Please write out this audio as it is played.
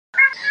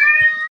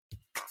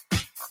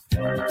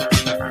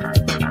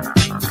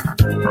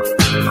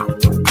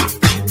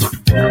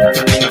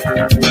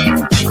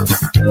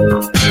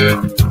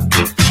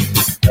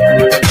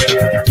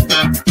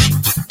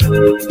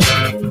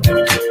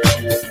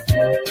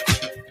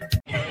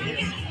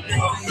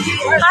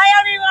Hi,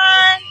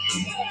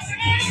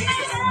 everyone.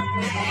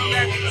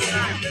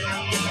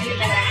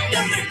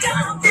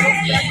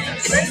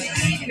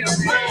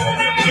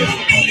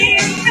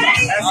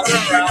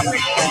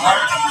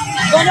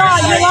 Well,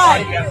 no, you're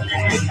live.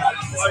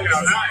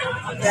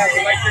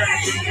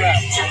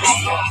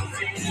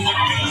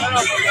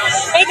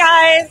 Hey,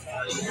 guys.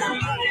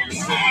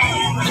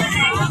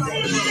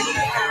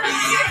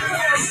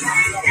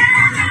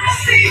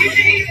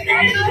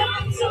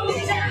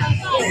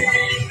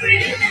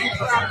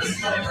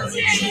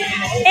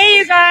 Hey,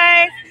 you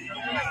guys.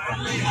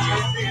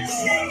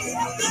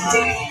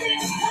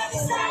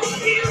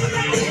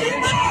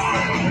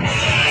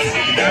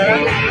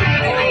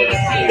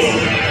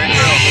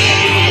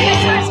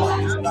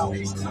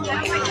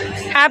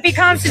 Happy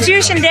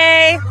Constitution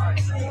Day.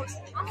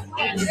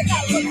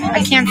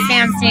 I can't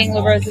stand seeing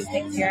LaRosa's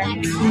things here.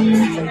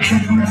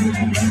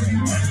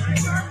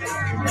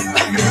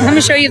 Let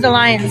me show you the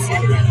lines.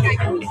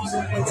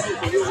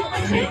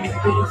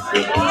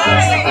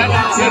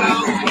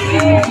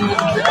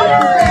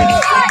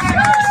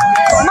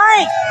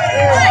 Mike!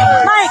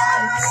 Hey.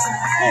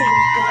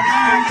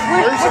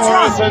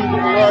 What's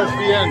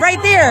wrong?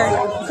 Right there.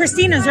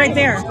 Christina's right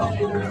there.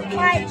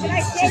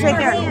 She's right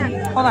there.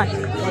 Hold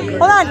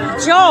on,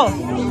 Joel.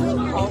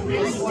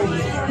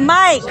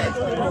 Mike.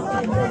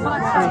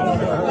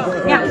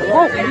 Yeah.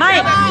 Oh,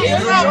 Mike.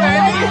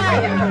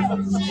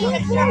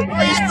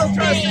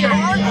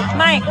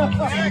 Mike.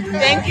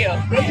 Thank you.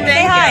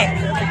 Say hi.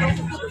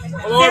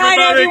 Hello, Say hi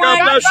to everybody. everyone.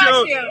 God bless you.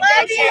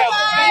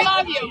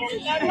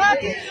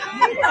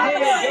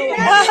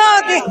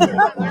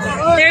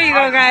 Oh, there you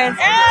go, guys.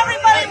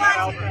 Everybody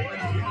wants.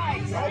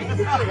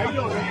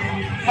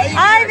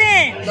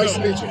 Ivan. Nice to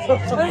meet you.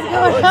 What's going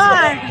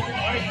on?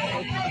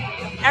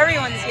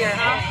 Everyone's here,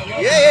 huh?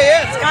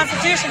 Yeah. It's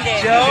Constitution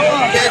Day. Joe,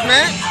 you guys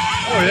met?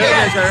 Oh, You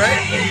yeah. guys are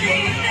right.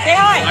 Say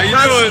hi. How you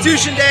doing?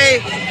 Constitution Day,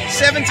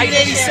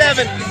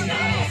 1787,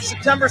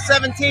 September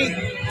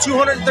 17th,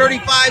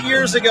 235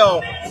 years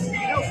ago.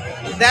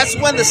 That's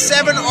when the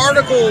 7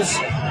 articles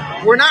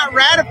were not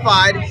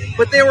ratified,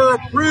 but they were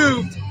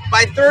approved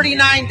by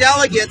 39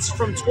 delegates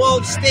from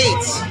 12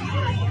 states.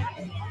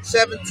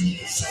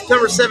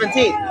 September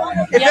 17th,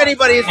 if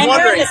anybody is And we're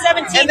wondering. in the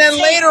 17th And then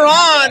state. later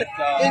on,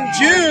 in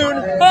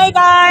June, Hey,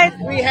 guys.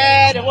 we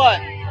had what?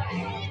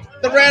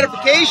 The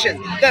ratification.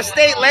 The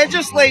state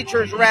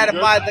legislatures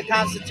ratified the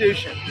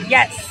Constitution.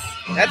 Yes.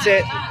 That's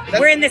it.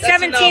 We're in the That's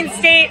 17th enough.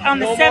 state on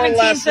the No more 17th of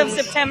lessons.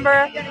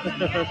 September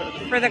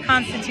for the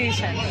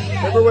Constitution.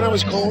 Remember when I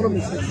was calling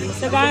him?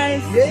 So,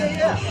 guys,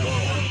 Yeah.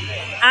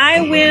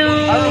 I will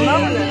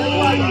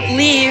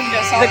leave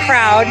the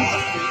crowd.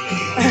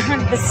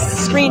 The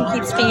screen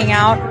keeps pinging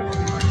out.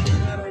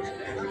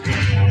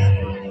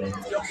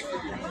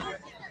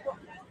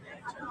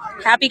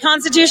 Happy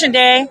Constitution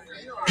Day.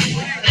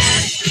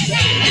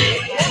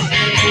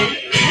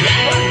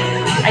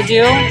 I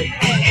do.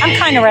 I'm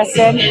kind of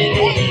rested.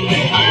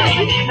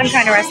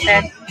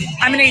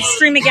 I'm going to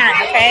stream again,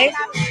 okay?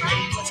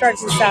 Charge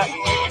this up.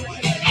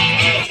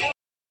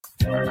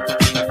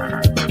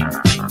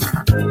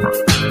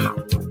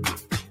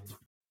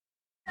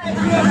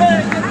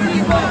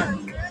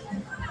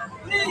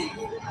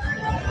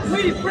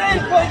 We pray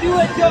for you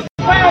and your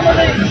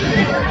family.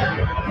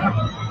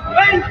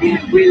 Thank you.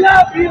 We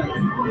love you.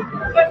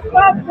 But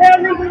stop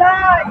telling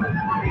lies.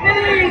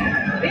 Please.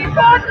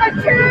 Report the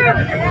truth.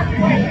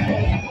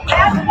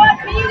 That's what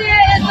media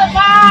is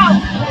about.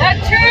 The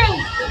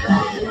truth.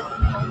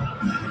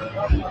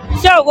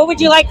 So, what would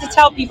you like to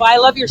tell people? I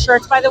love your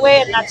shirts, by the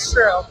way, and that's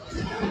true.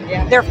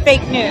 They're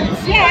fake news.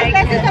 Yes,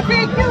 that is a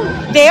fake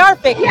news. They are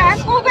fake news.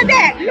 Yes, over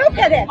there. Look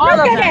at it. All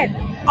Look of at them.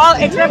 it. All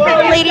except for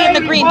the lady in the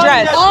green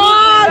dress.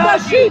 All the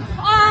sheep.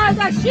 All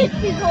the sheep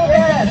is over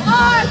there.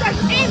 All the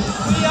sheep.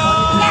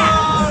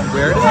 Yeah.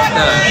 Where is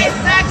Guys,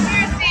 back to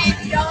your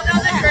seats. You don't know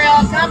the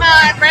drill. Come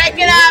on, break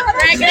it up.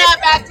 Break it up.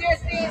 Back to your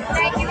seats.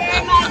 Thank you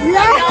very much.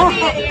 Don't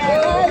be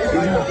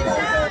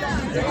here.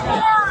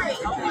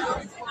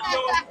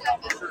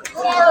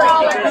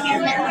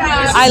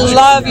 I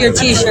love your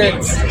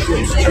t-shirts.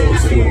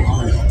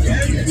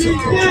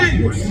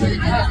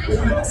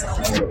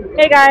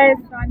 Hey guys,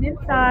 so I'm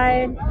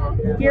inside.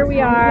 Here we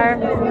are.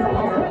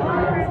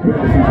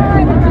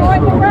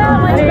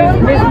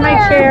 This is my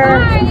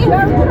chair.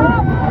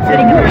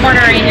 Sitting in the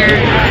corner right here.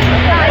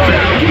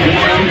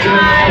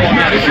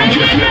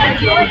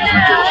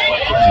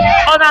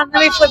 Hold on,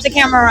 let me flip the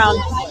camera around.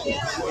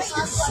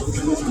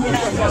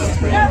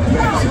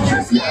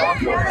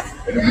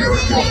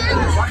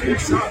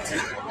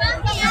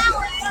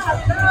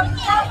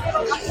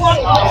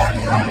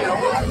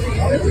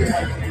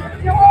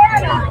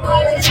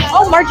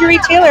 Oh, Marjorie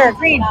Taylor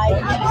Greene.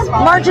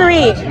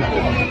 Marjorie.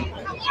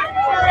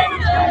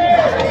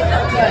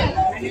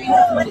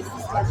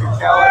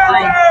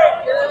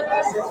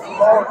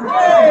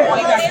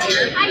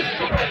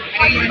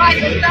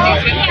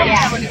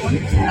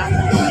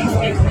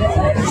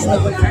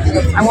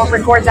 I won't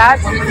record that.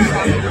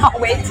 I'll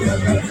wait.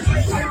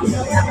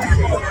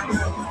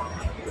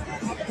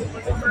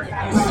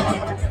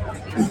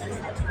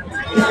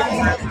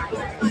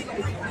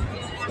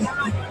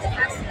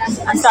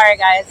 I'm sorry,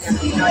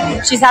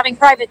 guys. She's having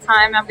private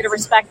time. I'm going to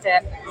respect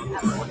it.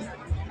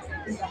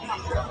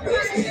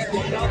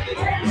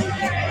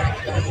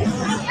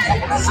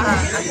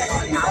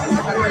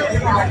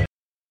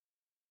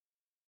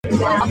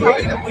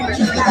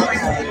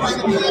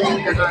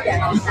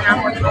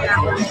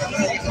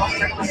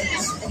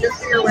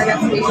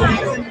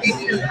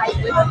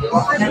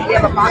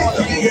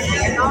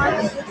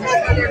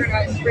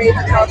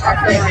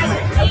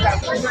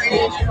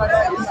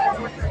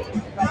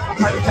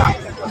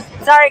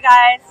 Sorry,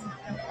 guys.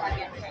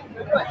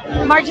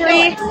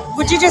 Marjorie,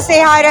 would you just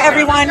say hi to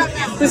everyone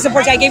who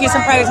supports you? I gave you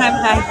some private time.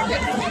 Hi.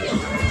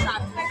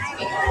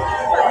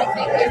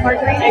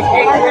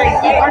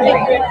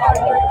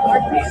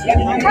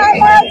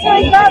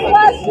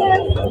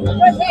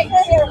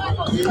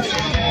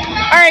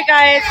 All right,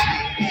 guys.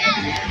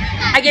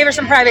 I gave her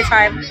some private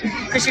time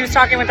because she was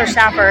talking with her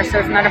staffer, so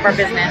it's none of our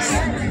business.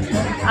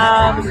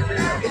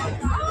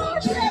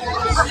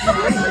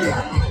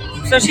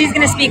 So she's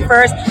going to speak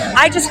first.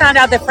 I just found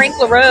out that Frank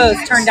LaRose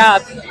turned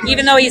up,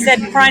 even though he said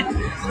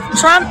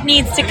Trump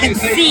needs to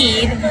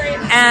concede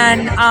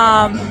and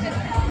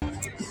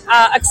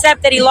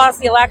accept that he lost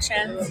the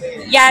election.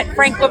 Yet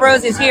Frank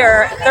LaRose is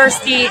here,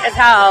 thirsty as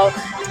hell,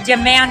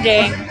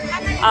 demanding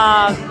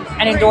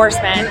an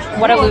endorsement.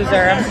 What a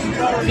loser.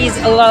 He's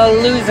a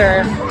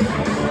loser.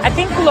 I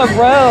think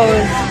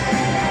LaRose,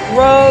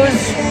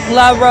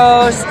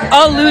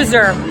 a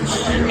loser.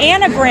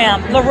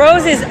 Anagram,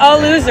 LaRose is a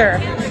loser.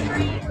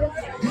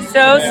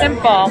 So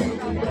simple.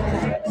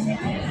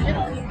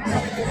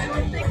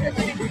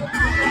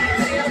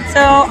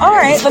 So, all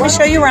right, let me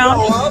show you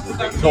around.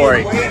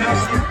 Tori,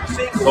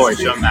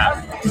 show them that.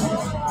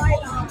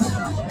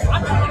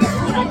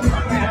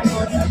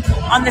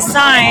 On the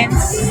signs,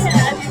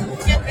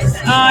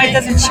 it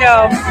doesn't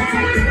show.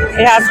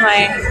 It has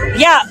my,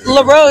 yeah,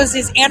 LaRose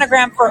is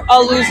anagram for a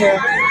loser.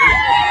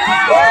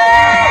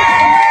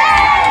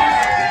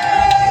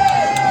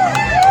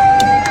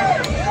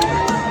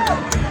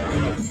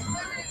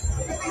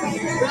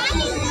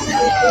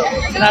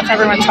 So that's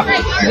everyone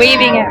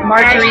waving at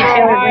Marjorie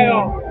Taylor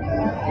Greene.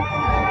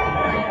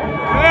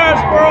 Yes,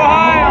 for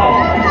Ohio!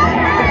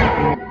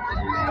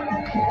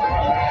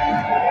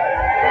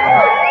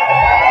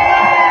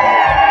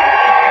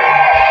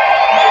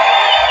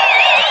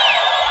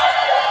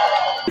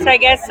 So I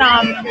guess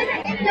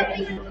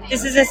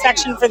this is a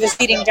section for the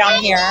seating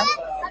down here.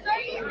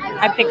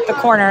 I picked the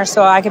corner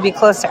so I could be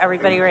close to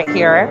everybody right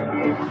here.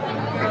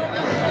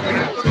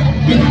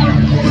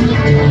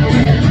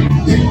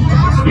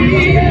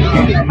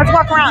 Let's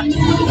walk around.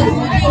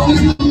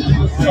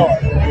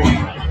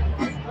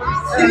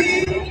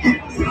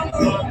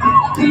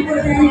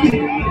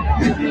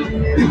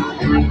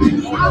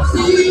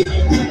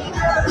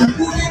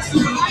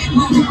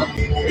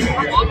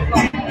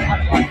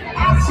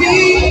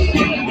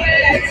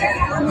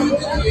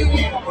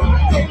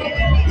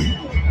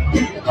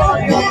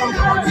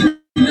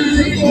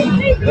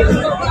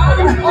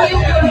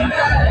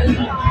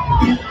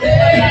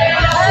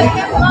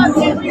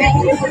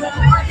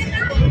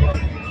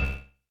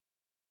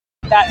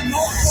 That's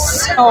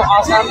so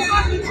awesome.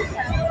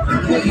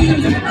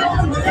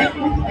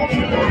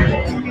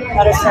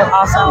 That is so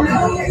awesome.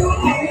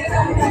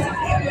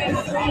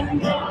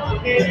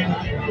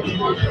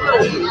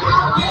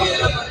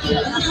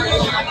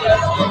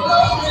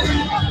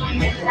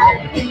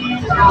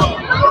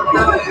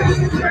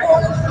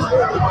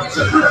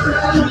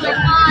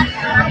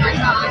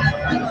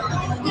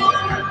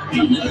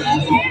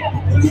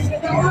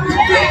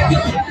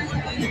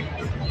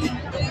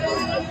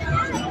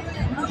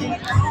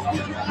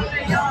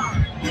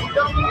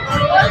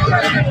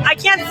 I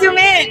can't zoom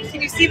in.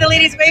 Can you see the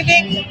ladies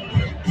waving?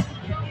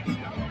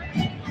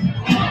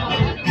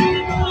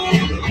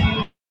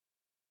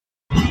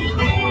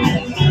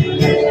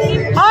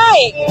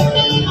 Hi.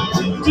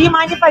 Do you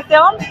mind if I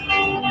film?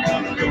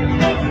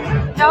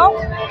 No?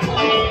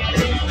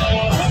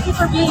 Thank you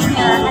for being here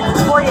and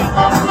supporting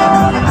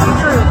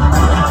Truth.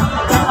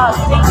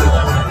 Thank you.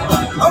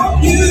 Oh,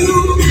 you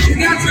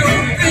got your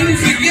things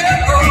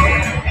together.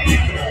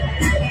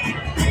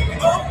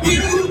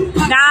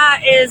 That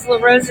is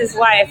LaRose's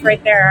wife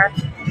right there.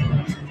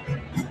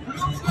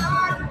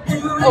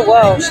 Oh,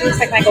 whoa. She looks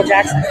like Michael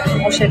Jackson.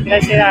 Oh, shit. Did I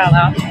say that out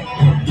loud?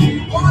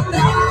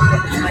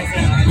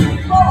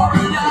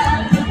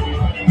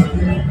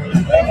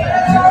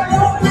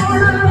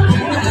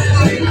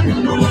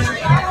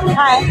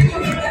 Hi.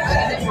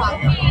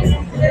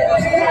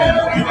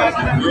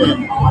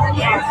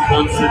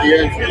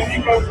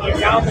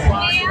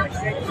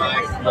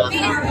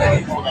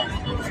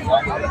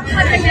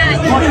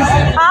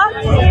 Huh?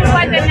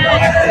 What the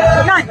nuts?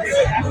 Nuts.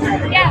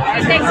 Yeah,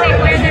 did they say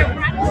where they're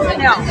from?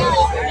 No.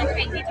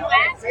 Okay, did you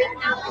ask?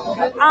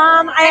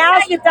 I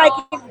asked if I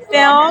could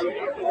film,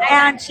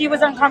 and she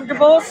was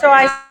uncomfortable, so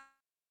I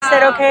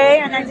said okay,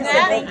 and I just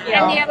said thank you.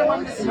 And the other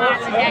one was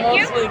thank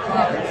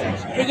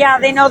you. Yeah,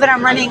 they know that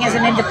I'm running as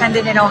an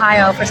independent in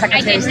Ohio for I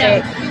Secretary of did know.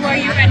 State. Who are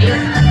you ready?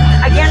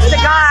 Against a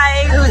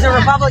guy who's a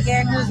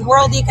Republican, who's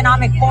World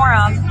Economic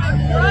Forum,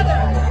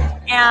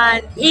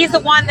 and he's the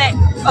one that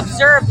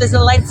observed the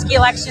Zelensky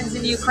elections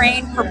in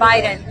Ukraine for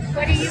Biden.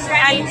 What are you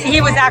ready? And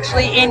he was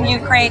actually in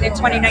Ukraine in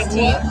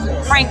 2019.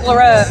 Frank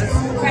LaRose.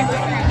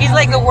 He's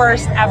like the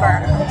worst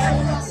ever.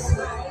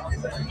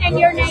 And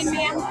your name,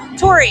 ma'am?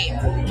 Tori.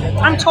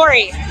 I'm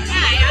Tori.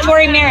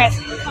 Tori Maris.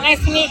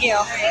 Nice to meet you.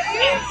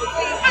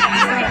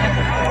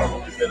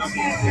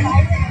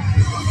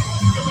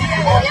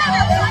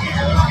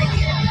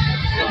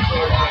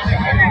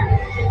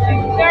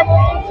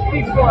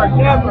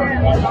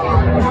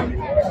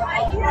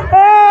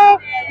 Oh,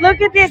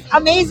 look at this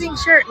amazing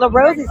shirt.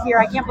 LaRose is here.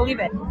 I can't believe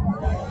it.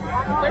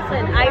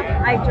 Listen,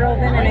 I drove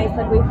in and I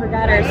said we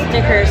forgot our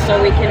stickers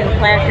so we can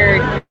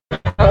placard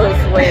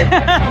those with.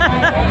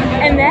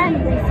 And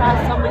then we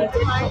saw somebody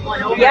did put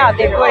one over. Yeah,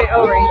 they put it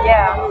over.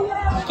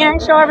 Yeah. Can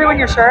I show everyone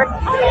your shirt?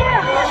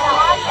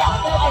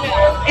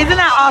 Isn't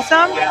that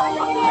awesome?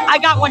 I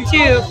got one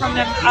too from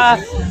them.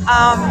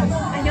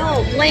 I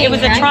know, bling. It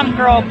was a right? Trump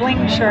girl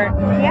bling shirt.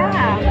 Yeah.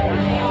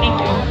 Thank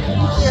you.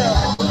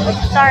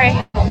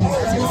 Sorry.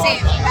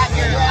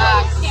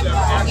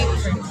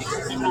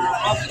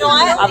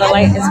 Oh, the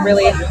light is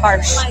really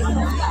harsh.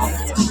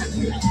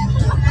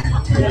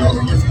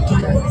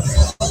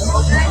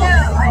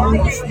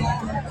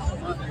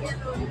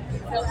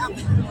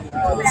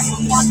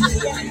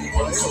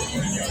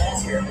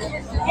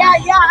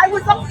 Yeah, I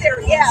was up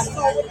there. Yeah,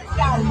 so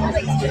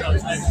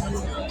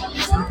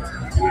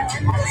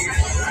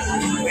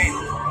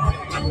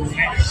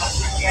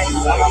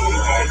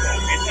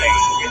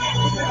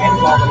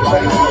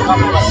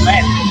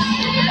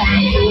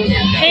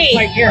Hey,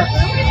 right here.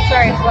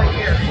 Sorry.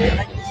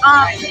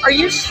 Are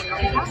you?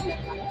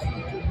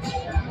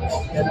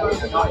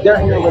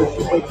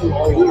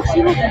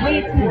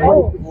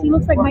 She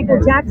looks like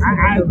Michael Jackson.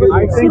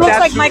 She looks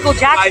like Michael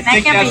Jackson.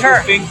 That can't be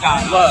her.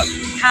 Look,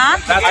 Huh?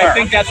 that's I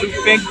think that's who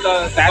pinked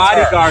the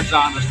bodyguards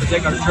on us to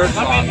take our shirts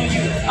off.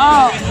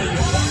 Oh,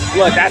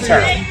 Look, that's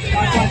her.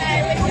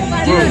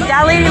 dude,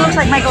 that lady looks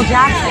like Michael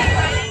Jackson.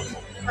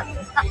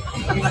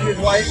 His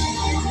wife.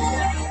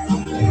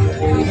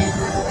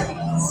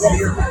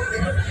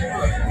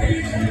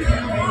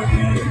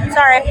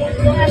 Sorry.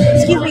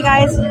 Excuse me,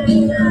 guys.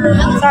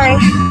 Sorry.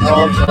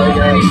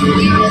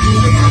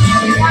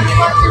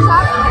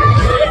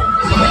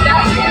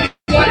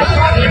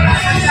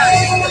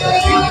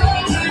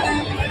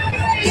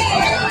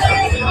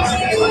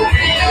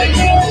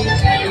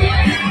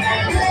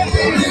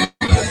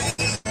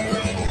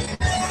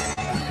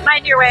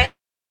 Mind your way.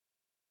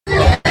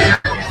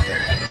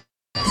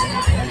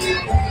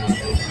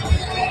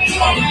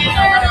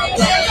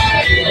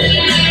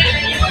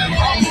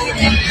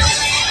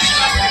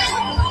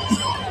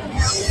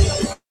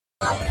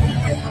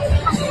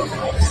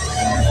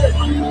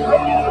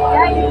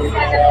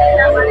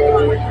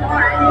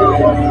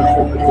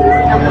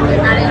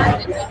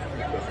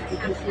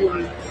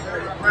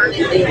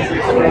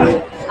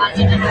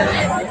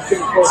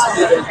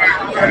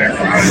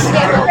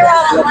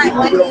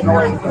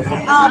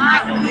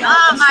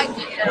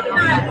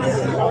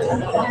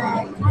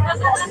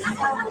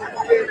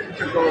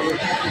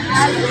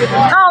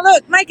 Oh,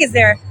 look, Mike is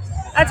there.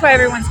 That's why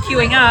everyone's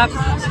queuing up.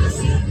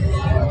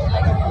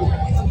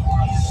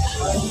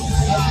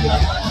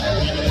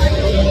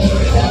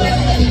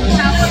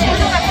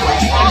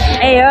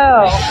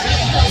 Ayo.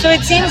 So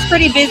it seems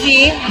pretty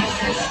busy.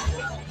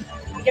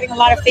 I'm getting a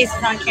lot of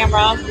faces on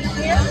camera.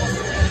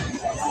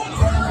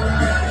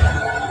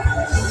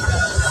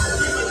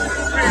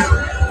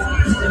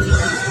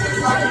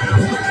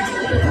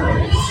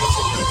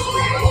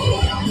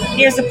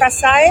 Here's the press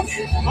side.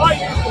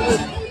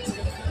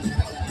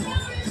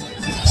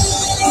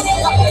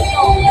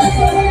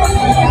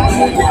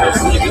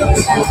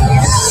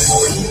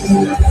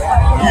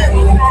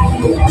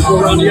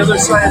 We're on the other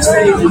side of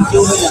stage and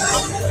do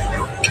it.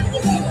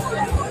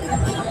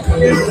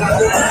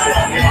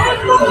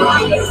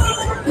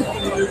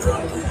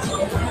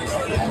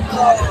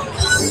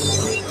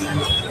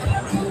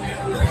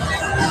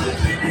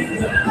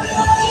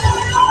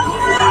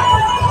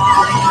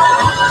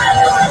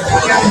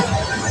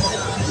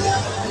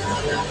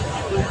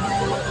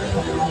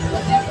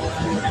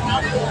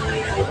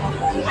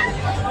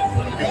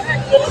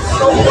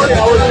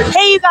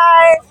 Hey, you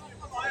guys.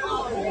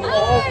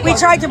 We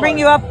tried to bring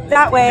you up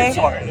that way.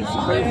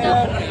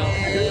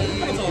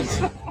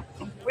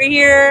 We're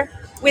here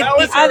with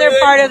the other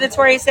part of the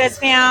Tori Says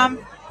fam.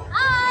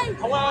 Hi.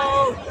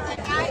 Hello.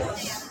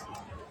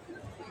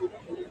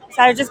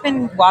 So I've just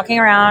been walking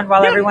around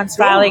while everyone's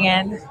filing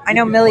in. I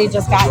know Millie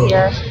just got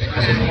here.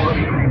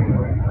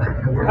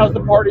 How's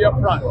the party up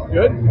front?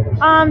 Good?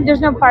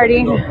 There's no party.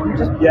 I'm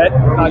just Yet?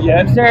 Not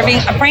yet? observing.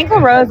 Frank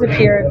LaRose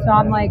appeared, so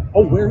I'm like,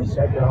 Oh, where is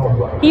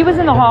he? he was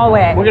in the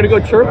hallway. We're going to go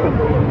chirping.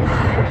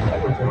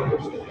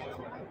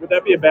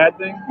 that be a bad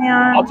thing?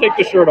 Yeah. I'll take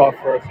the shirt off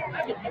first.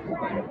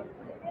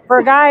 For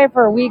a guy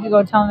for a week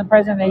ago telling the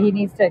president that he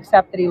needs to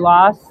accept that he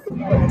lost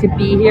to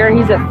be here,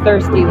 he's a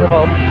thirsty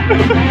little.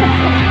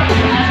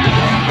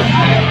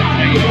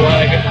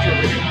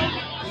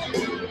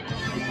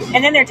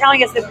 And then they're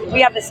telling us that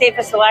we have the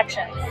safest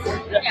elections.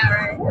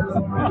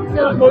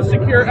 Most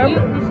secure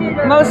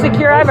ever. Most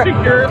secure ever.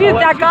 secure Dude,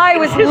 that election guy in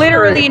was history.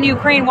 literally in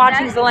Ukraine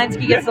watching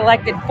Zelensky get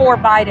elected for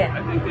Biden.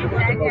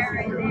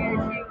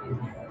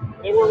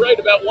 They were right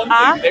about one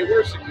Huh? thing. They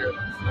were secure.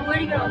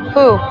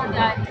 Who?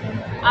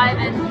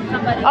 Ivan,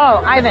 somebody.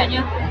 Oh, Ivan.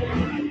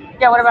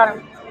 Yeah, what about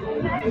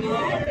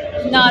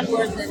him? Not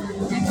worth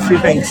it. Two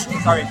things.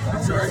 Sorry.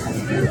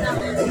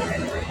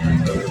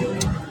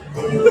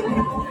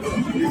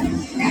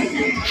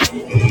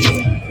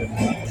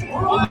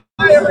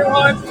 Hi,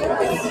 everyone.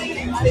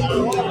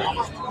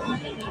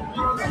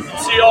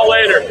 See y'all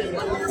later.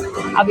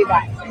 I'll be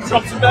back.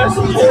 Trump's the best.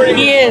 Corey.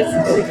 He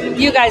is.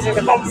 You guys are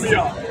the best. See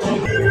y'all.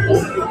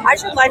 I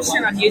should live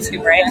stream on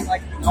YouTube, right?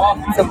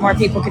 So more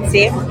people can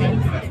see it.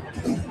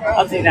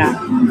 I'll do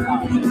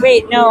that.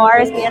 Wait, no,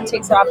 RSBN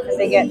takes off because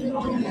they get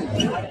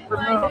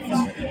removed.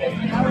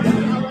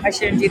 I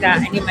shouldn't do that.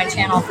 I need my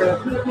channel for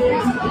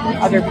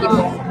other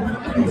people.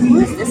 Who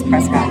is this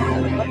press guy?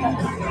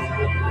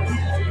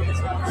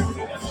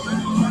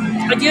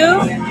 I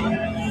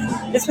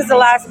do. This was the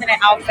last minute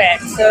outfit.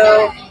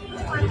 So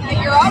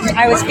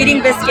I was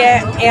feeding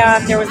Biscuit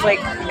and there was I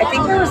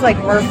think there was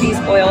Murphy's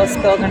oil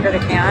spilled under the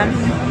can.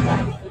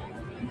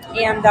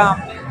 And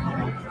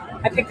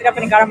I picked it up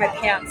and it got on my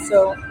pants.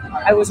 So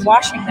I was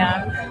washing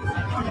them.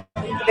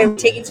 But they were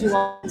taking too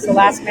long. So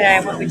last minute I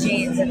went with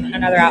jeans and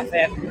another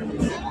outfit.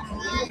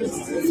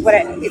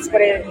 It is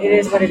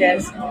what it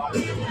is.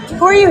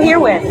 Who are you here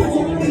with?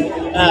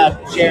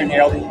 Sharon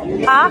Harold.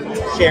 Huh?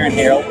 Sharon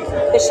Harold.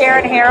 The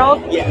Sharon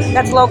Herald? Yes.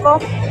 That's local?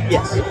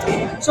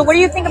 Yes. So what do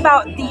you think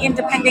about the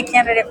independent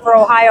candidate for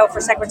Ohio for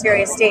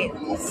Secretary of State?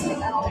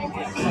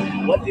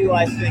 What do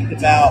I think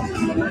about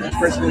which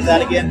person is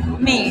that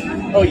again? Me.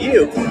 Oh,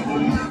 you.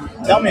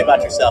 Tell me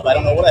about yourself. I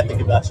don't know what I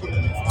think about you.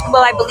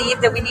 Well, I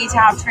believe that we need to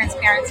have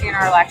transparency in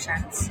our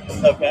elections.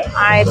 Okay.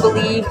 I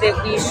believe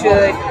that we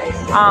should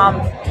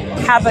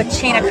have a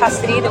chain of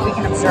custody that we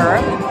can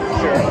observe.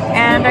 Sure.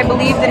 And I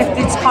believe that if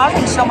it's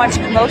causing so much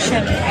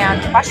commotion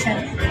and question,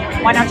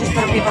 why not just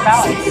put a paper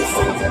ballot?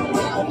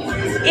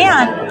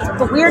 And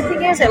the weird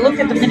thing is, I looked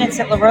at the minutes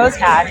that LaRose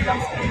had,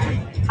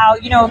 how,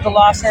 the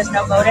law says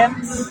no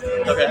modems.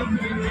 Okay.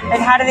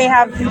 And how do they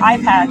have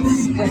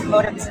iPads with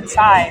modems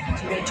inside?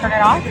 Do they turn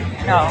it off?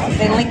 No,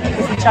 they link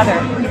with each other.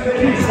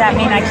 Does that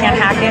mean I can't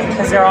hack it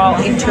because they're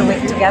all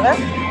interlinked together?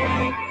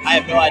 I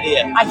have no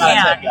idea. I'm not a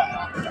tech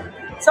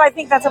guy. So I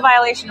think that's a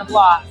violation of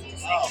law.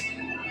 Oh.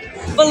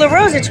 But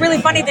LaRose, it's really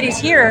funny that he's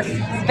here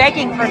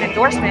begging for an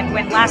endorsement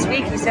when last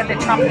week he said that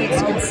Trump needs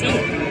to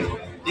concede.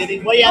 Did he?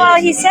 Well, yeah,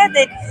 Well, he said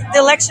that the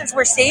elections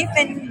were safe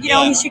and,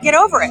 he should get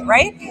over it,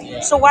 right? Yeah.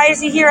 So why is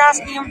he here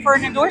asking him for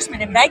an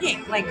endorsement and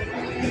begging?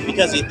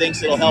 Because he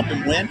thinks it'll help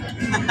him win?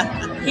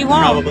 He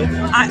won't. Probably.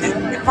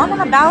 If I'm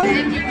on a ballot,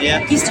 Yeah.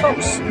 he's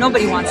toast.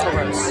 Nobody wants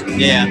LaRose.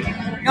 Yeah.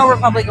 No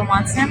Republican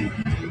wants him.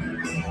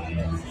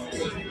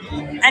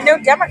 And no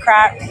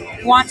Democrat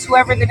wants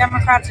whoever the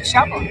Democrats are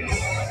shoveling.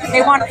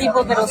 They want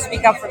people that'll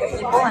speak up for the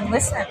people and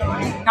listen.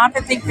 Not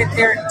to think that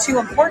they're too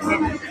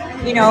important.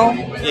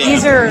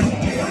 These are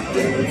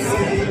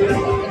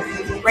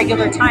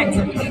regular times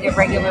that we need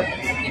irregular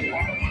people.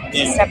 Yeah.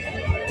 Except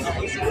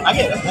I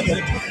get it.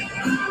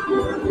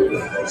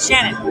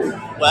 Shannon.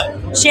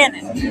 What?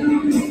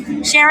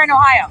 Sharon,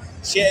 Ohio.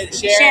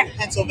 Sharon,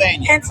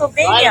 Pennsylvania.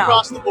 Pennsylvania. Right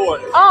across the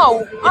border.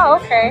 Oh,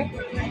 okay.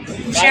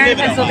 Sharon, live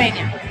in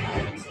Pennsylvania.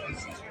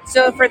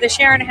 So for the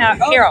Sharon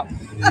Herald.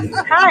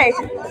 Hi.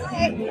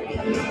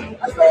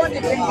 I'm going to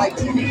drink like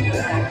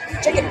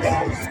chicken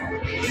fingers.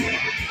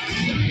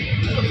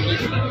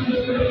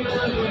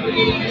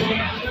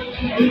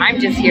 I'm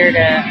just here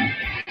to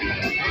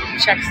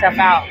check stuff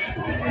out.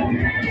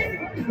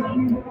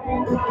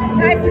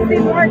 Nice to see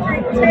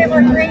Marjorie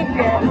Taylor Greene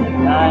here,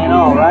 I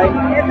know,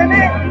 right? isn't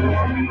it?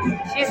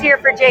 She's here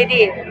for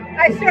JD.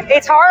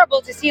 It's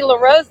horrible to see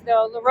LaRose,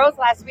 though. LaRose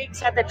last week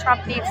said that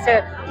Trump needs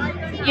to,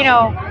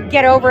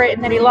 get over it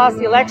and that he lost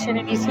the election,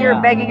 and he's here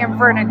begging him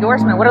for an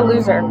endorsement. What a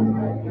loser.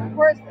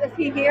 Is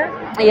he here?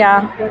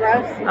 Yeah.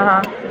 LaRose?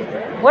 Uh-huh.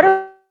 What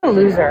a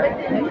loser.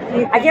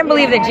 I can't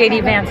believe that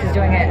JD Vance is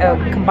doing a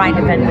combined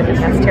event with him.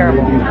 That's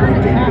terrible.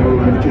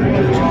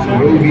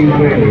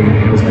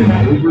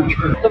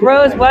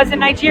 LaRose was in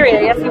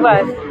Nigeria. Yes, he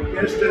was.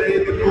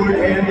 Yesterday, the court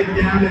handed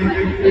down a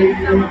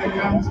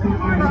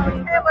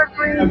Taylor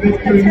Greene in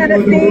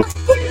Tennessee.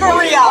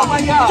 Maria. Oh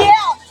my God. Yeah.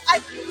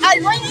 I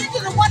ran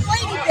into the one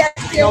lady back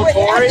there with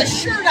the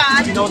shirt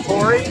on. No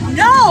Tory?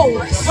 No,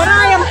 but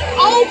I am.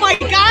 Oh my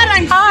God!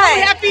 I'm so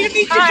happy to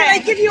meet you. Hi.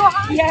 Can I give you a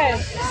hug?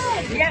 Yes.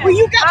 Well,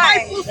 you got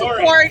my full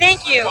support.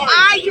 Thank you.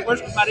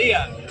 Where's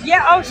Maria?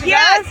 Yeah. Oh, she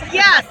Yes, does?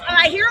 yes. And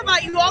I hear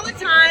about you all the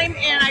time,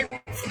 and I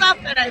read stuff,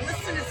 and I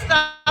listen to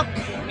stuff,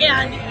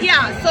 and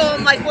yeah. So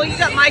I'm like, well, you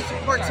got my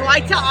support. So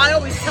I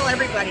always tell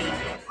everybody,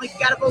 like you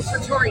got to vote for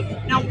Tory.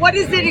 Now, what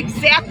is it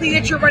exactly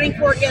that you're running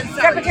for against?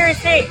 Secretary of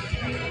State.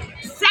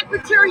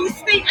 Secretary of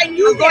State. I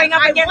knew I'm going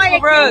up against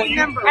LaRose.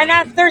 And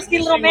that thirsty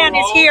little man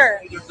is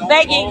here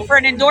begging for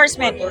an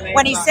endorsement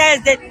when he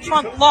says that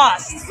Trump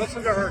lost.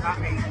 Listen to her, not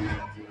me.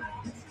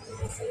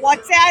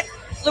 What's that?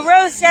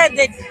 LaRose said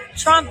that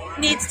Trump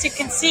needs to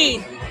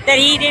concede that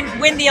he didn't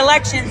win the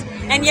elections,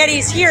 and yet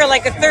he's here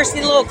like a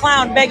thirsty little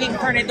clown begging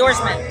for an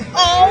endorsement.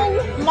 Oh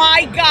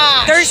my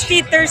gosh.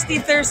 Thirsty, thirsty,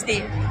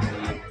 thirsty.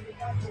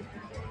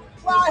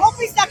 Well, I hope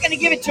he's not going to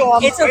give it to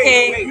him. It's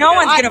okay. No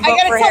one's going to vote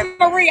for him. I got to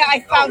tell Maria I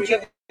found you.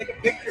 Take a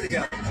picture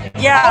together.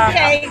 Yeah.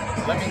 Okay.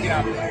 Let me get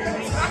out.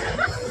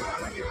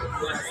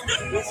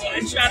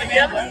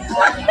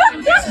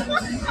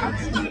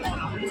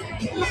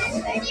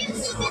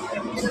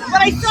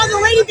 But I saw the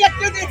lady back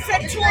there that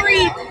said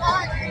Tory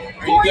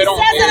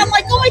says it. I'm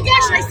like, oh my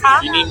gosh. And I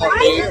said, You need more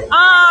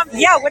food?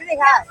 Yeah, what do they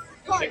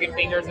have? Chicken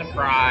fingers and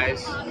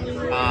fries.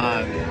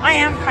 I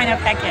am kind of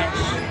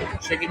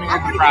peckish. Chicken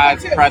fingers and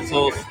fries,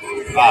 pretzels,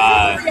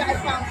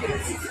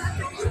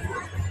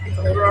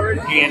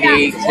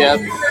 candy,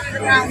 chips,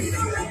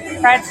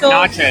 Pretzels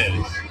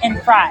nachos,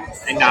 and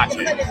fries. and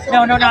nachos.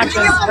 No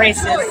nachos.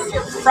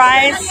 Racist.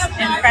 Fries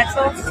and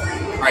pretzels.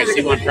 All right, so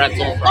you want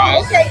pretzel and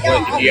fries? okay,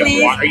 What, do you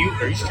please. have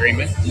water? Are you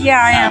streaming?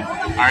 Yeah, I am.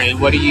 All right,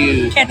 what do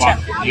you? Ketchup.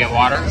 Do you have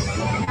water?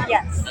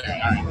 Yes. Okay,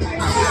 all right.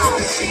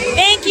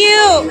 Thank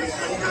you.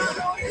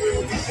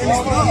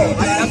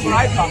 That's what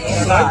I thought.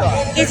 That's what I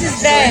thought. This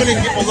is bad.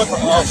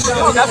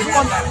 Oh, that's the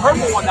one, that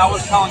purple one that I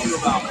was telling you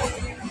about.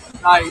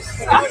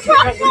 Nice.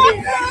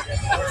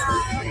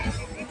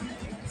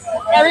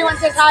 Everyone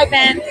says hi,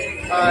 Ben.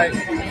 Hi.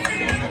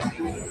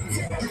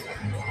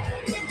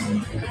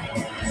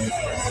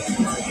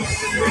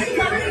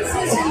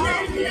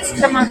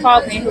 Someone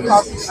called me. Who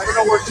called me? I don't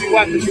know where she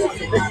went, but she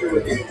wants a picture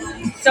with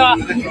you. So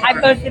I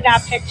posted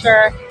that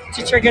picture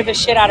to trigger the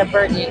shit out of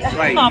Bernie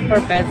Right. on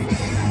purpose.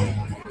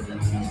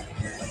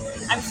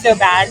 I'm so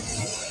bad.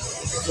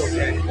 It's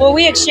okay. Well,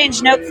 we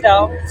exchanged notes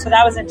though, so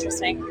that was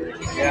interesting.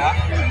 Yeah.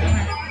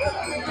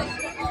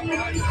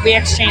 We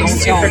exchanged Don't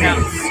tell super me.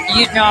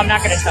 notes. No, I'm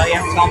not going to tell you.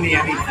 Tell me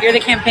anything. You're the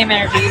campaign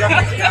manager. You don't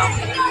need to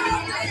know.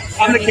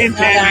 I'm the You need to know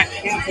campaign that.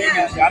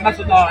 manager. I'm not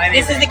supposed to know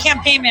anything. This is the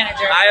campaign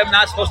manager. I am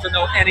not supposed to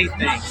know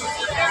anything.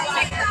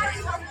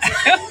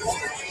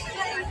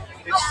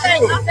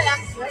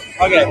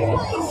 Okay.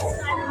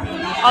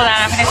 Hold on,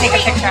 I'm going to take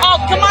a picture. oh,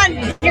 come on.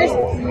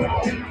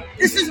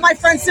 This is my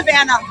friend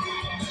Savannah.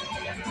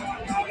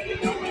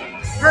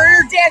 Her and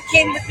her dad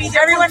came with me.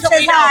 They're Everyone from says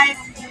Toledo. hi.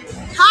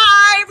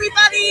 Hi,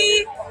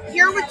 everybody.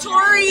 Here with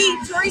Tori.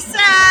 Tori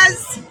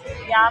says.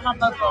 Yeah, I'm on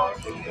local.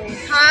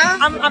 Huh?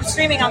 I'm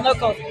streaming on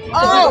local.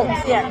 Oh.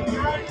 Yeah.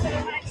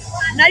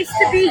 Nice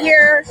to be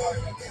here.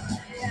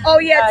 Oh,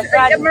 yeah.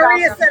 glad you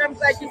Maria found said I'm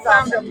glad you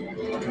found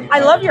them. I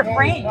love your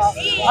frames.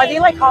 Are they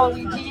like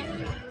Halloween themed?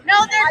 No,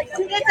 it's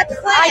a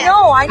clip. I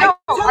know. Are those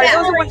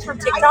that. the ones from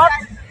TikTok?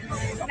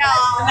 The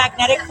No.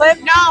 magnetic clip?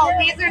 No,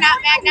 these are not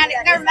magnetic.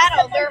 They're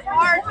metal. They're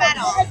hard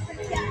metal.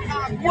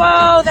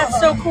 Whoa, that's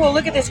so cool.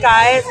 Look at this,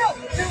 guys.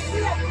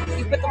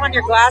 You put them on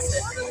your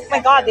glasses. Oh my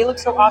god, they look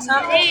so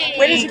awesome.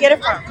 Where did you get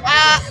it from?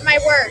 My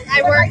work.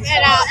 I work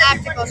at an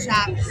optical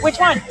shop. Which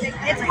one?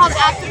 It's called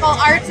Optical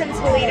Arts in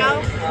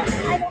Toledo.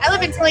 I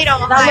live in Toledo,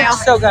 That Ohio.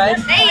 looks so good.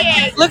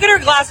 Hey. Look at her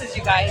glasses,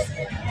 you guys.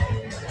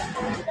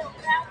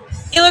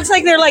 It looks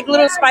like they're like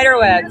little spider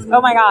webs.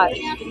 Oh my god.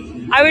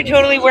 I would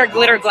totally wear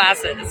glitter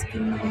glasses.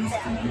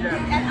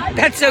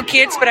 That's so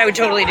cute, but I would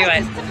totally do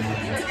it.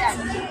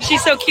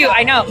 She's so cute.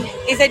 I know.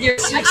 He said you're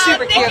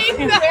super cute.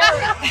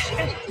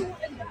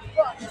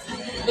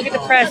 Look at the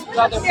press with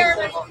all their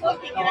pictures.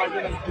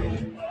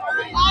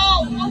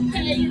 Oh,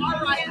 okay.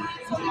 All right.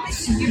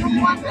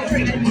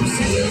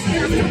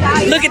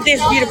 Look at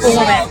this beautiful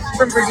woman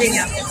from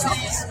Virginia.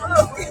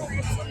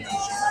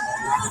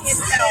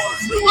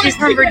 She's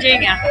from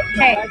Virginia.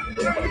 Hey.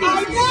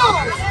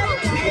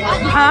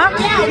 Huh?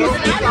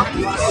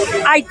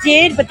 I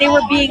did, but they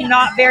were being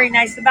not very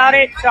nice about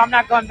it, so I'm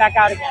not going back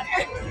out again.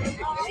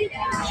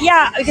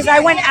 Yeah, because I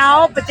went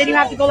out, but then you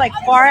have to go like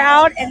far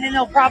out, and then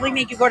they'll probably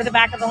make you go to the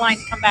back of the line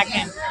to come back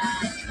in.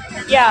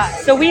 Yeah,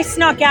 so we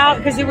snuck out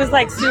because it was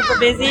like super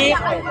busy,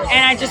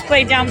 and I just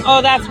played down.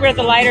 Oh, that's where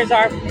the lighters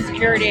are for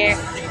security.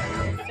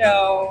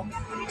 So,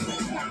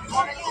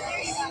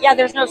 yeah,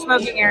 there's no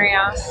smoking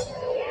area.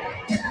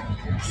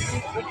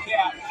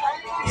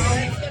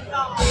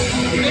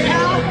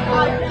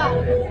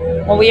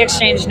 Well, we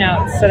exchanged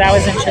notes, so that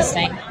was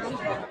interesting.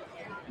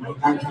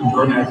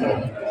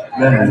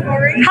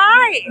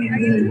 Hi!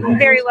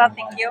 Very well,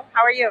 thank you.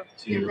 How are you?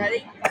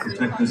 Ready?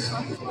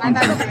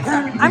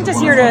 I'm just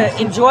here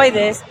to enjoy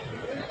this,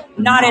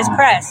 not as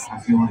press.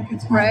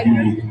 Fred?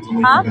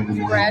 Huh?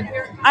 Fred?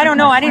 I don't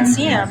know. I didn't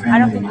see him. I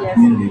don't think he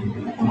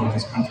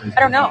is. I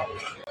don't know.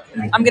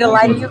 I'm going to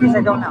lie to you because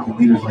I don't know.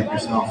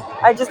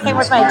 I just came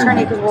with my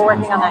attorney because we're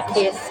working on that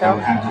case, so.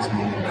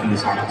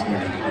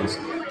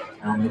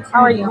 How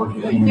are you?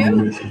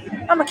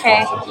 I'm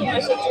okay.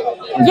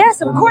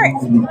 Yes, of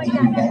course.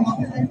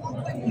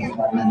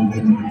 I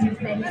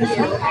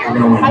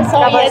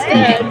saw you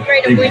at the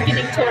Great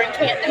Awakening tour in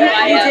Canton,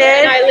 Ohio. You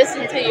did? And I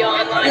listened to you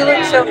online. You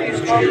look so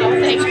beautiful. Oh,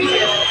 thank you.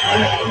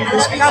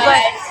 God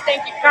bless.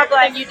 Thank you for God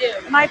bless. everything you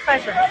do. My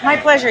pleasure. My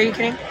pleasure. Are you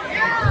kidding?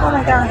 Oh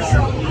my gosh.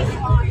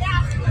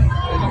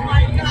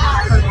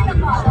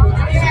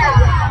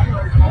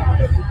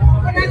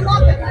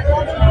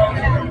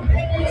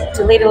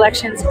 Delayed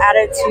elections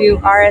added to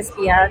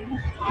RSBN.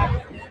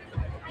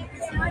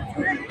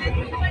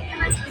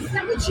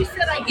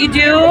 You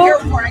do?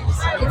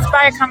 It's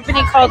by a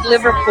company called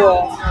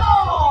Liverpool.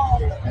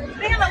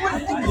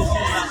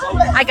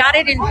 I got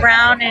it in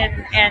brown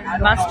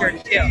and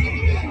mustard too.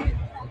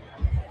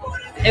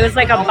 It was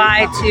like a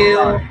buy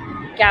two,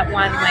 get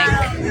one like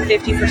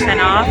 50%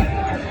 off.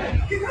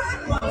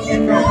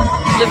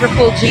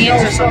 Liverpool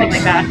jeans or something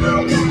like that.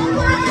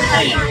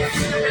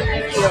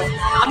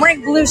 I'm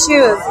wearing blue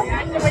shoes.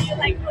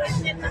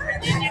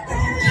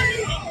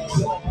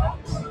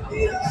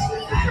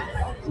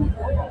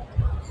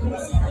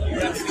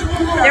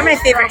 They're my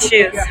favorite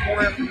shoes.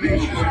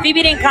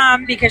 Phoebe didn't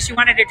come because she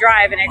wanted to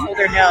drive and I told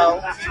her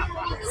no.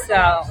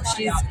 So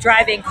she's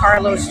driving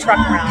Carlo's truck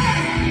around.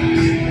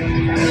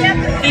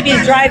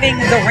 Phoebe's driving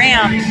the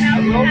Ram.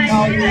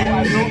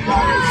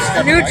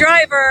 The new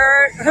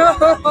driver.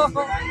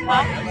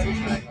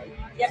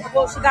 Yeah,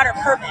 well, she got her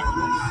permit.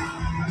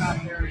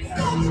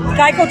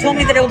 Geico told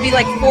me that it would be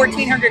like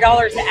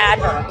 $1,400 to add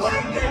her.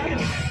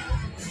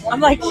 I'm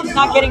like, she's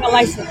not getting a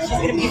license. She's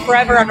going to be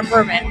forever on a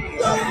permit.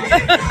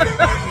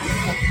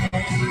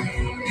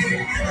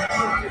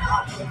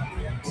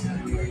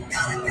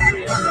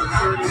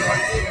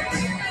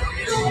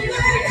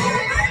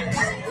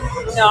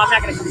 No, I'm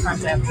not going to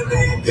confront him.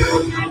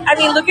 I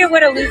mean, look at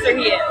what a loser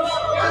he is.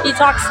 He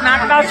talks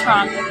smack about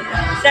Trump,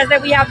 says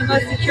that we have the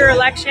most secure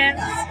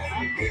elections,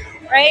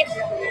 right?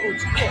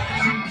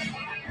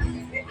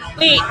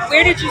 Wait,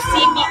 where did you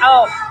see me?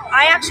 Oh,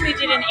 I actually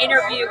did an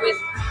interview with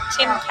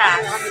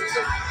Timcast.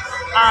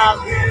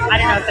 I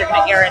don't know if they're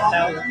going to air it,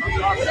 though.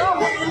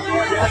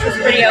 Which was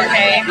pretty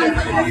okay.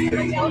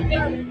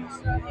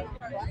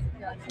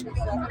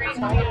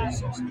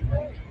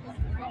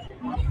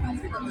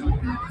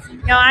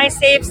 No, I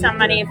saved some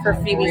money for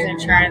Phoebe's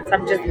insurance.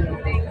 I'm just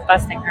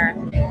busting her.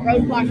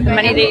 The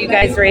money that you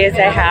guys raised,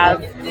 I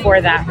have for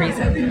that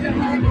reason.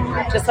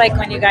 Just like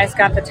when you guys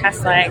got the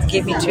Tesla, it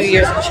gave me 2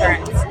 years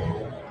insurance,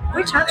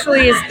 which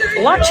actually is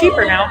a lot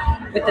cheaper now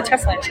with the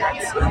Tesla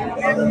insurance.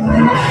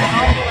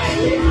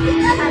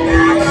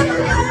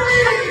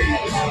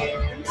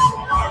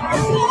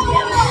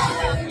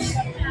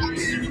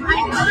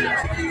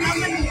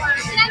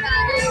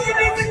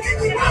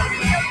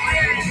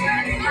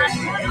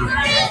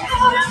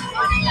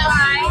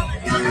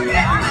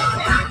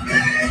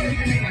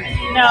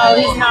 No,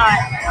 he's not.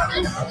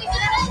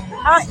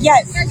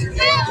 Yes. I'm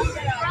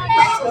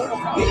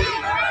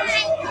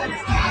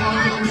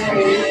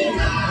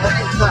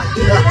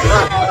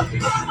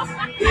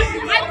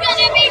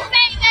gonna be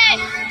famous.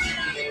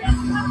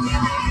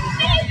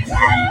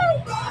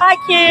 Hi,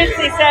 kids.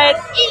 They said,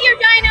 Eat your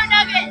dino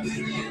nuggets.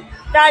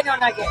 Dino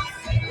nuggets.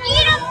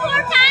 Eat them 4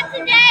 times a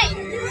day.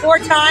 4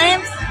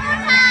 times? 4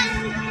 times.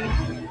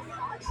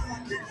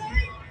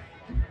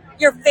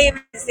 You're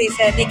famous, they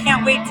said. They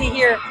can't wait to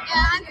hear. Yeah,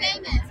 I'm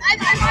famous. I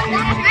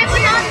went on the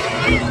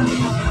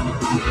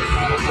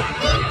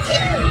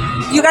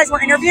news. You guys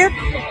were interviewed?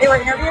 They were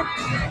interviewed?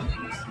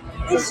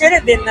 They should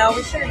have been, though.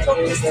 We should have told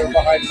them. They're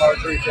behind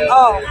Marjorie.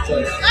 Oh.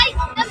 Like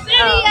the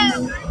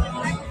video.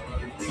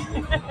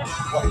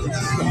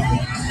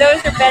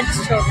 Those are Ben's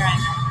children.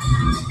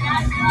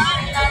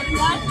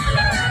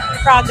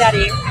 Proud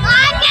Daddy.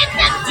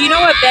 Do you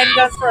know what Ben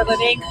does for a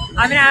living?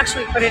 I'm going to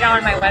actually put it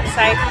on my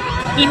website.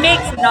 He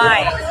makes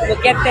knives. Well,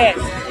 get this.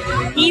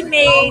 He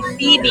made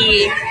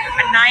Phoebe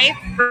a knife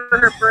for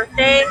her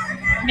birthday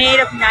made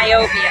of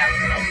niobium.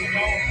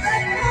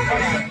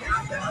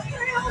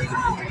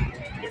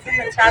 It's in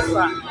the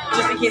Tesla,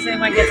 just in case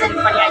anyone gets any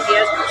funny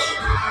ideas.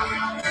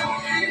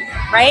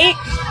 Right?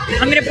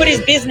 I'm going to put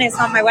his business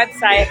on my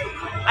website.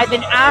 I've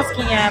been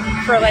asking him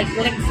for like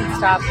links and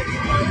stuff.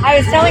 I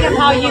was telling him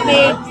how he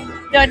made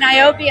the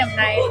niobium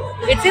knife.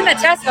 It's in the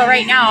Tesla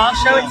right now. I'll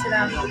show it to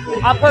them.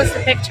 I'll post a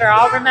picture.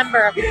 I'll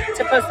remember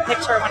to post a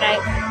picture when I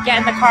get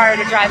in the car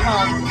to drive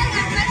home.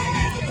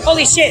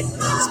 Holy shit.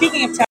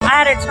 Speaking of Tesla,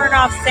 I had to turn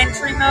off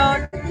Sentry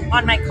mode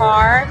on my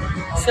car.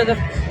 So the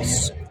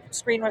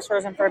screen was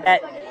frozen for a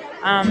bit.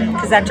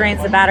 Because that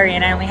drains the battery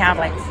and I only have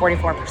like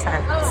 44%.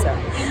 So,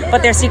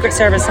 but there's Secret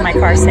Service in my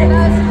car safe.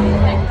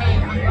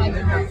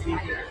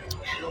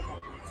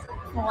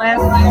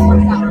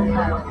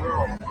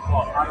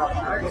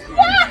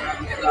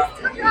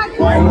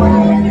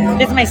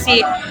 This is my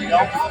seat.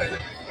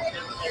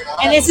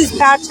 And this is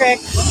Patrick.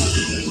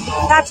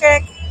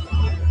 Patrick.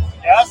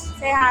 Yes?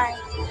 Say hi.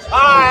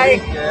 Hi.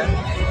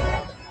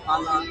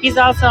 He's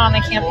also on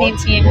the campaign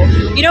team.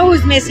 You know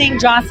who's missing?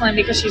 Jocelyn,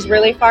 because she's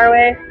really far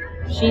away.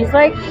 She's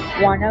like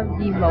one of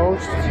the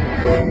most,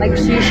 like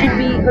she should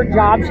be, her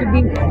job should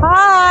be,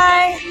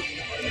 hi.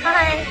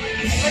 Hi.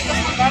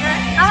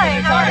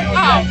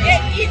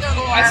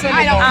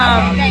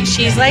 Hi.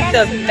 She's like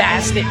the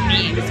best at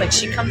memes. Like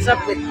she comes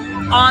up with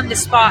on the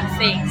spot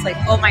things. Like,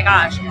 oh my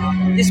gosh,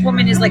 this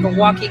woman is like a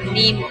walking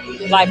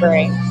meme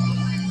library,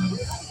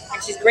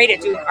 and she's great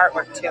at doing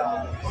artwork too.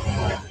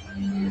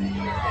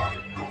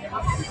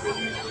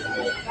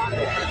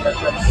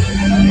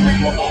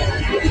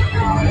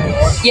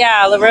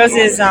 Yeah, LaRose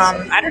is.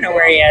 I don't know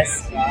where he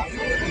is.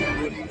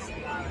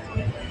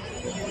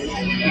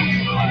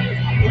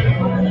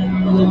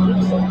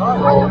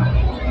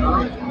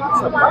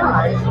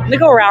 Let me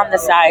go around the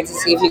sides to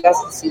see if you guys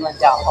can see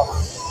Lindell. Hold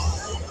on.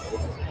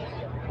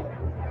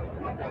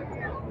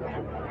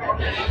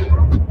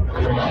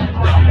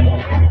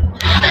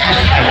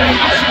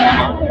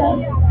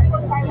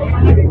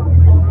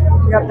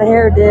 You got the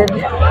hair, dude.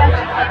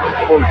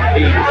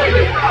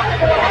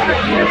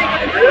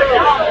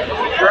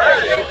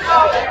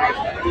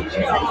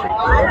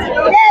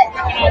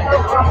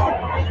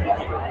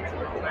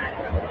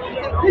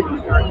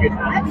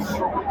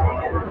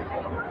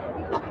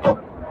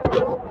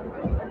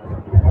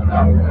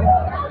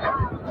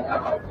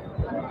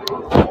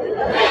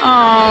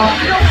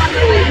 Oh,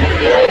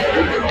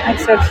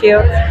 that's so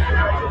cute.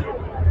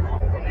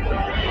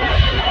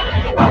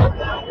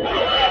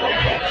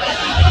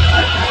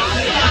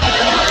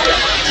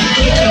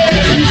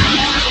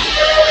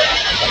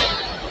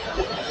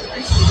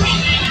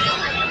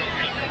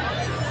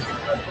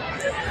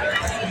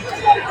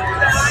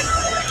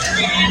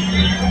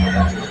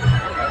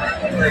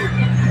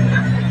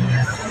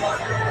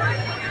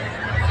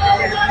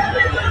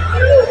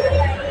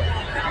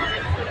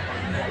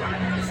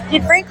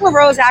 Did Frank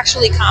LaRose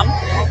actually come?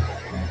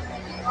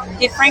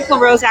 Did Frank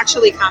LaRose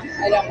actually come?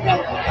 I don't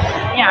know.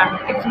 Yeah,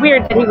 it's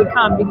weird that he would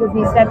come because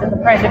he said that the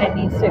president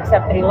needs to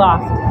accept that he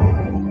lost.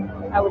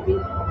 That would be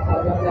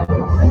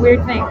a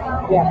weird thing.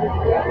 Yeah.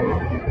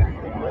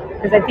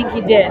 Because I think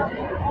he did.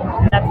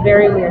 And that's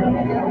very weird.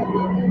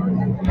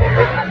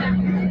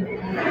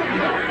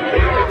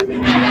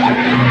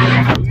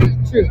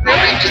 True.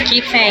 Just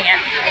keep saying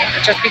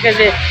it. Just because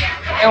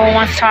no one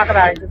wants to talk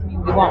about it doesn't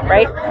mean we won't,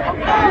 right?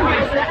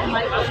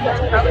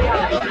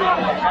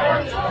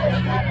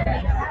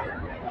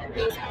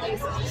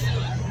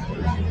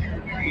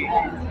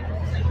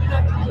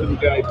 Little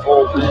guy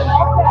pulled in.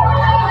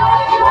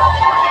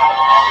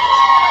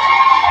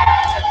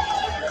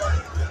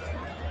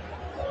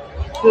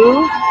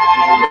 Who?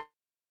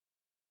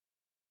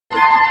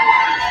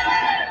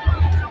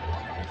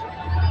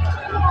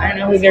 I don't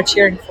know who they're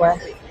cheering for.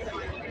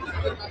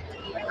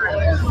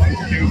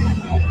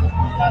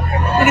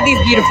 Look at these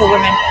beautiful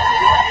women.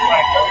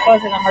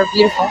 Both of them are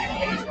beautiful.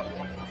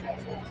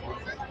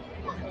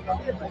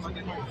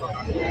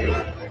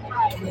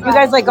 You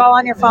guys like all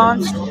on your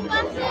phones? Just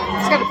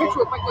got a picture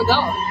with Mike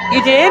Lindell.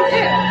 You did?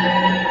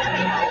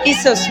 Yeah.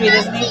 He's so sweet,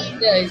 isn't he?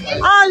 Yeah, he's like,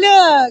 Oh,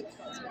 look.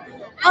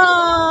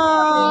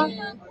 Oh.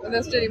 and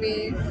that's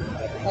Jamie.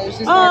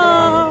 She's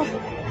Oh.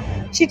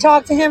 She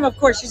talked to him, of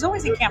course. She's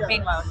always in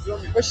campaign mode.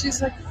 But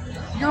she's like,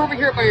 you're over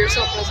here by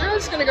yourself. And I was like, I'm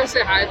just going to go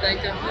say hi,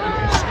 thank you.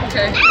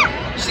 Okay.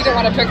 She didn't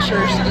want a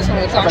picture. She just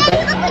wanted to talk to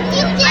him.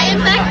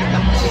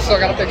 She still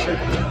got a picture.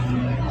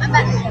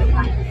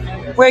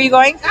 Where are you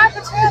going? I'm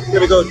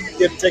gonna go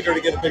take her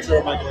to get a picture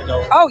of Michael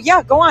Lindell. Oh,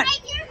 yeah, go on.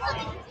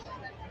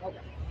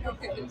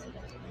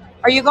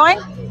 Are you going?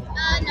 No,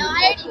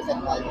 I already took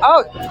one.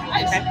 Oh,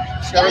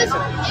 It was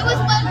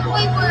when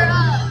we were.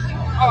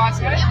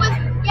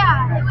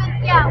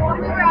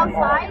 When we were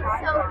outside.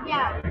 So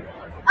yeah.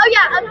 Oh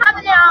yeah, I'm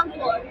having it on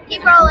floor.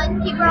 Keep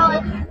rolling.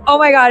 Oh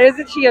my God,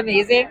 isn't she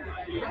amazing?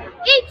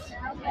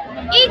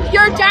 Eat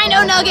your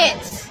dino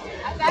nuggets.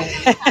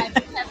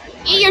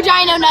 Eat your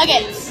dino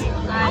nuggets.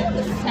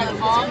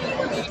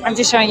 I'm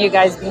just showing you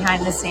guys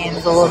behind the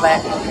scenes a little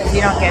bit because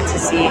you don't get to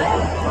see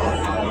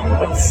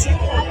what's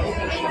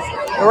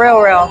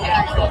real.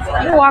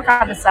 Let me walk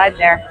on the side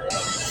there.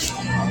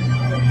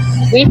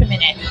 Wait a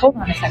minute. Hold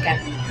on a second.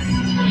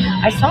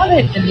 I saw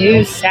that the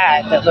news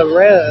said that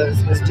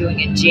LaRose was doing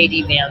a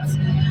JD Vance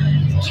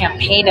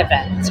campaign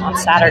event on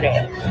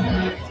Saturday.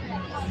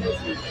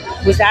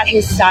 Was that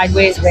his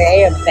sideways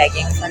way of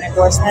begging for an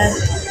endorsement?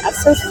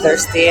 That's so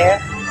thirsty.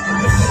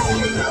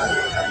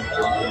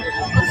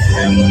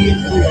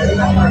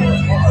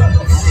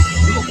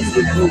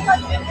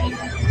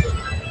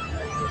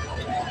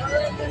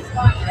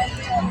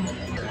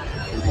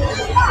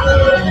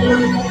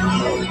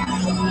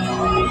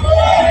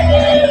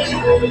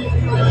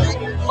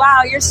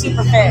 Wow, you're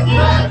super fit.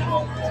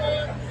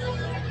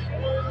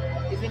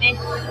 Isn't it?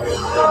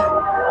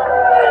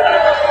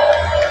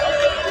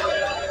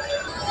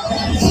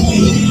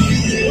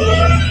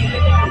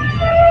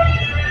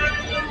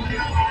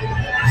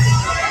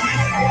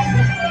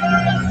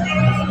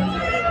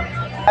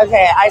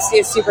 Okay, I see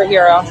a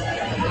superhero.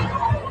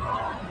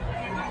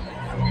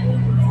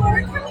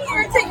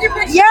 Take your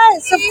picture.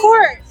 Yes, of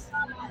course.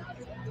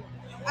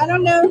 I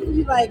don't know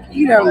if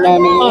you don't know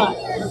me.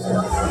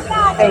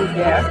 Thank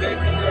you.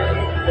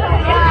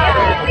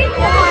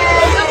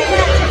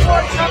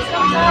 Trump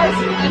comes out,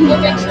 and we'll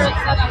make sure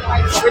it's set up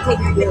right. We're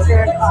taking a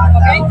picture.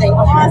 Okay.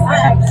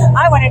 Awesome.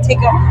 I want to take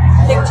a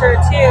picture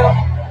too,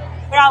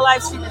 but I'll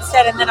live stream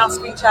instead, and then I'll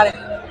screenshot it.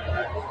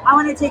 I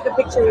want to take a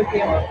picture with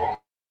you.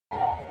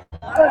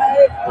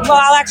 Well,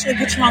 I'll actually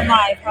put you on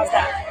live. How's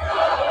that?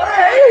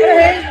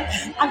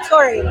 I'm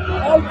Tori.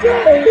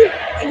 Okay.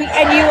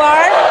 And you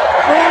are?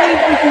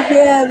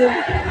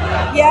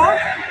 Yeah?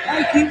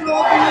 I keep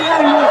walking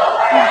around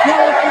in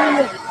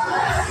California.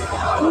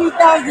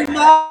 3,000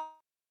 miles.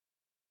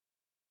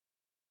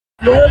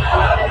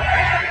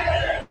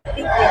 Thank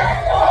you.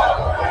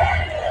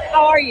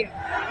 How are you?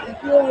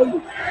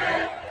 Good.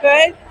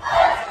 Good?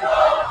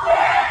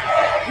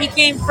 He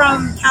came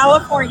from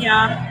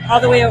California all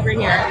the way over here.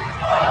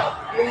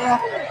 Yeah.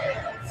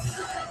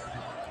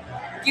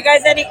 Do you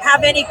guys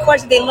have any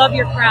questions? They love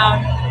your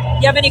crown.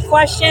 You have any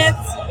questions?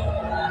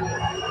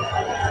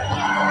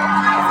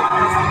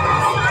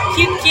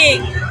 Cute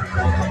King.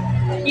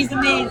 He's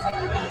amazing.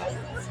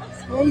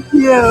 Thank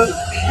you.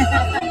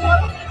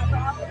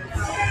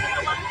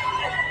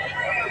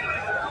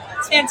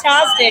 It's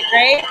fantastic,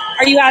 right?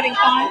 Are you having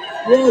fun?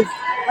 Yes.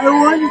 I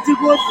wanted to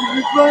go to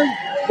the front.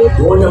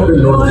 Growing up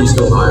in Northeast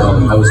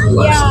Ohio, I was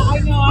blessed. Yeah, I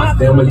know. My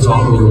family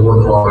taught me to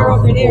work hard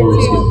over and there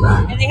always too. give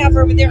back. And they have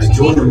her over there. I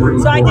joined the Marine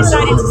So I Corps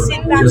decided to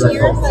sit back because I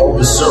here felt and called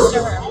to serve.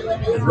 listen to her.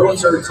 The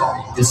military taught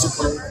me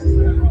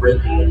discipline,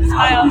 grit, and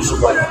how to use a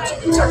weapon to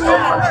protect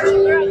our country.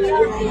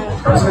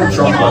 President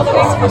Trump left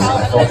office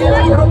and felt our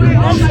duty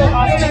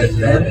to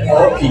defend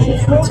all people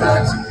from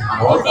attacks on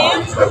our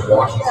bodies by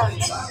Washington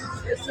inside.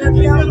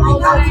 We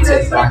have to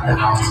take back the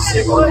House to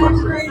save our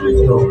country from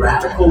the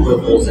radical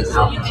liberals and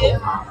out-control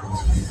Congress.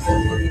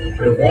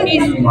 But it won't be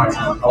much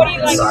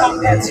Republican side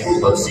of Nancy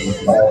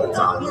Pelosi all the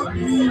time.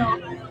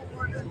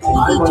 I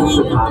want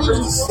the Congress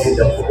to stand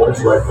up for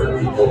what's right for the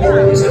people here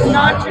in East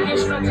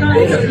Ohio.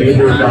 They have made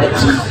their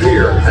values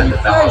clear at the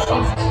ballot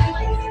box.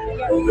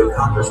 The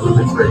Congress will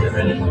betray them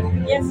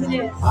anyway. Yes, it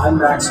is. I'm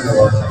Max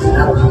Miller, and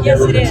I will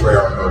never betray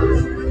our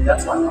voters.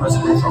 That's why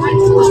President Trump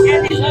endorsed me.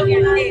 And they love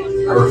your name.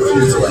 I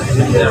refuse to let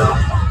him down.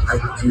 I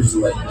refuse to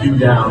let you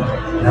down.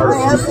 And I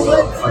refuse to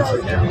let the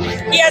country down.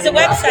 He has a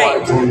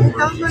website.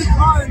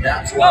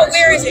 Oh,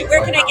 where is it?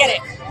 Where can I get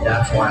it?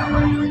 That's why I'm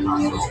running for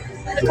Congress.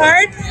 The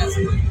card?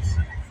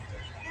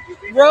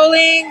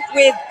 Rolling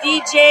with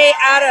DJ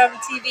Adam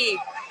TV.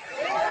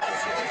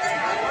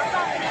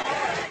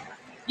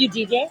 You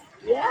DJ?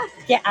 Yeah.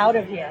 Get out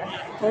of here.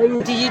 Do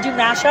you do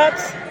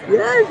mashups?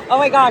 Yes. Oh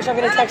my gosh, I'm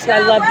going to text you. I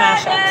love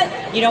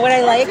mashups. You know what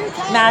I like?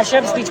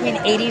 Mashups between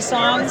 80s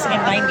songs and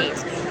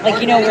 90s. Like,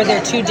 you know, where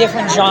they're two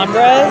different genres.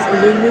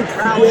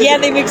 Yeah,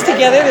 they mix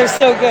together. They're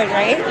so good,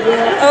 right?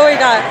 Yeah. Oh my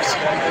gosh.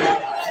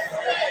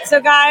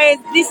 So guys,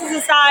 this is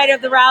a side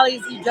of the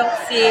rallies you don't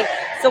see.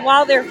 So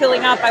while they're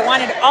filling up, I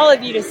wanted all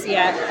of you to see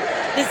it.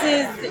 This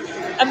is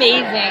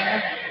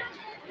amazing.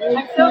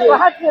 I'm so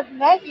glad to have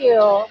met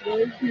you.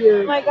 Thank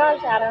you. Oh my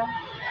gosh, Adam.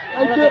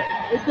 I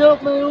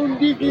built my own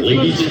DD.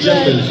 Ladies and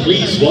gentlemen,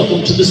 please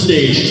welcome to the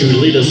stage to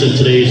lead us in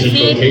today's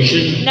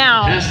invocation.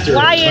 Now, Pastor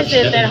why is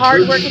it that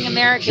hardworking Church,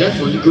 Americans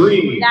Jeffrey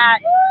Green. that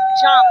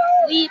jump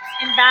leaps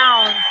and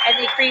bounds and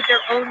they create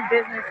their own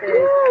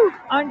businesses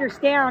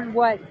understand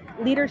what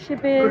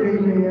leadership is? Good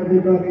evening,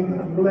 everybody.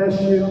 God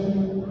bless you.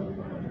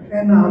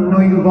 And I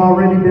know you've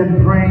already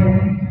been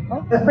praying.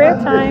 Prayer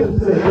time.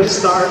 Let's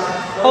start.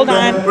 Hold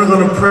on. We're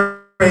going to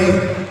pray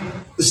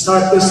to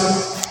start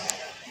this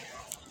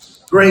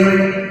great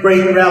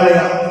rally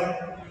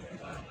out.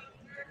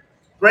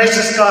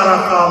 Gracious God,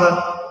 our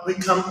Father, we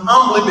come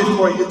humbly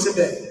before you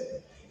today,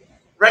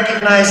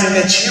 recognizing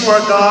that you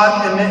are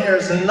God and there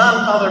is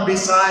none other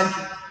beside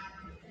you.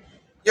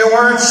 Your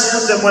word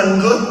says that when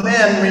good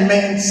men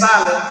remain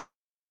silent,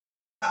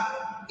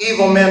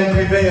 evil men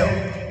prevail.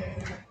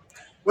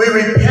 We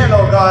repent,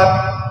 oh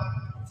God,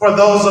 for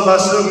those of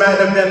us who might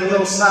have been a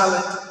little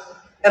silent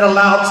and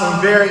allowed some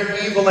very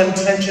evil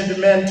intentioned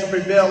men to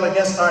prevail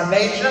against our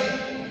nation,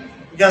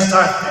 against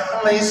our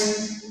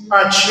families,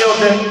 our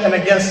children, and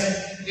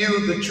against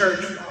you, the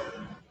church.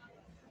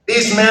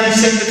 These men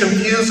seek to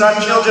confuse our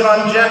children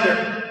on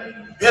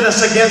gender, pit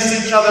us against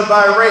each other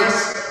by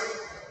race.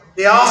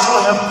 They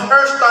also have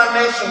cursed our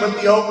nation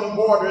with the open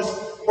borders,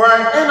 where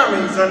our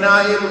enemies are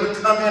now able to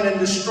come in and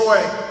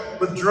destroy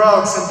with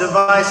drugs and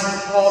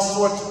devices, all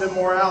sorts of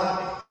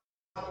immorality.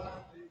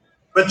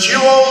 But you,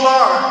 O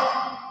Lord,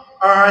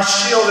 are our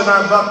shield and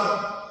our buckler.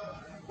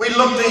 We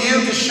look to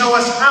you to show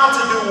us how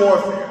to do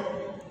warfare.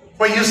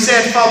 For you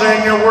said, Father,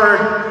 in your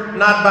word,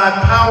 not by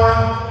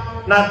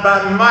power, not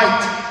by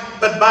might,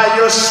 but by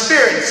your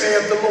Spirit,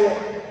 saith the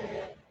Lord.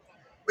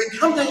 We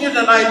come to you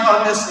tonight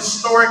on this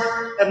historic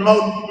and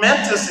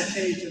momentous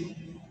occasion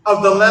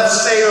of the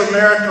Let's Save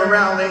America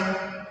rally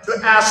to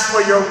ask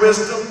for your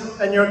wisdom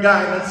and your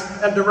guidance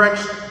and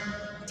direction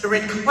to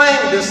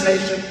reclaim this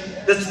nation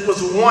that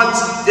was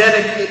once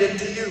dedicated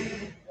to you.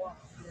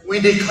 We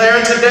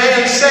declare today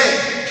and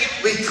say,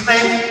 we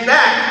claim it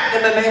back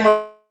in the name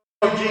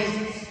of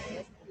Jesus.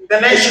 The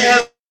nation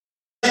has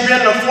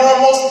been the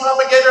foremost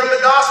propagator of the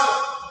gospel,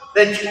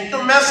 that keep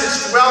the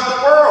message throughout the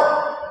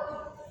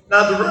world.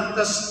 Now direct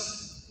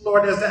us,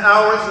 Lord, as the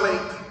hour is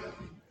late,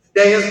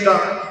 day is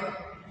dark.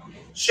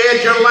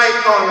 Shed your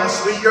light on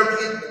us, we your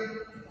people,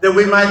 that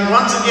we might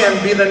once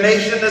again be the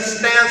nation that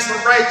stands for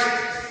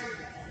righteousness,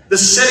 the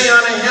city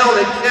on a hill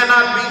that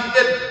cannot be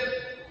hidden.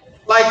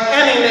 Like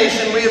any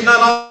nation, we have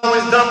not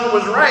always done what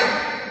was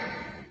right,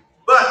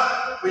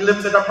 but we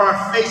lifted up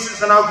our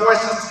faces and our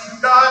voices to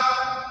you, God,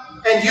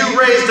 and you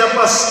raised up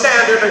a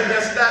standard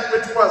against that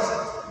which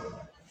wasn't.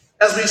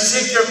 As we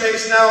seek your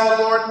face now,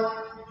 O Lord,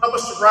 help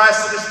us to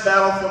rise to this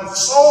battle for the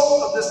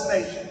soul of this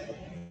nation,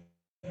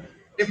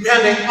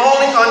 depending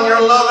only on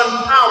your love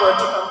and power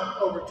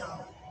to overcome.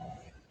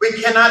 We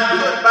cannot do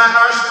it by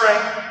our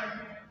strength,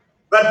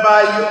 but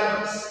by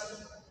yours.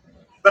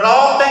 But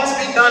all things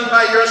be done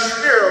by your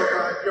Spirit, O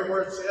God, your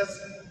word says.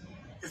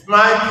 If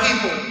my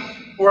people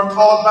who are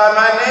called by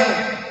my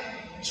name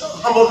shall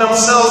humble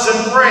themselves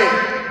and pray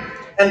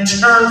and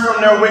turn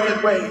from their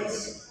wicked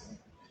ways,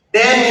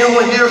 then you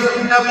will hear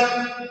from heaven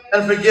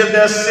and forgive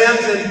their sins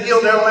and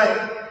heal their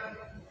land.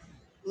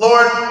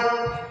 Lord,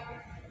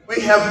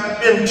 we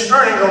have been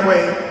turning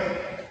away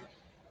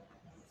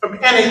from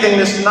anything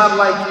that's not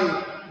like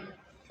you.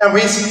 And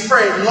we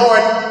pray,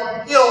 Lord,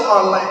 heal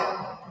our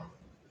land.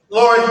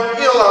 Lord,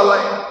 heal our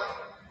land.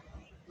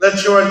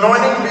 Let your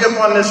anointing be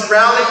upon this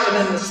rally and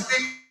in the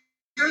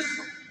speakers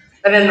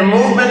and in the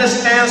movement it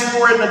stands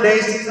for in the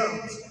days to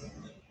come.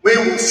 We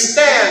will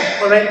stand,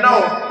 for they that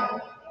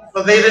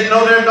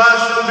know their God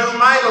shall do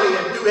mightily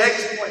and do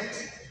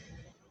exploits.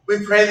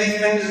 We pray these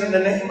things in the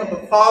name of the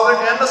Father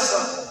and the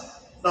Son,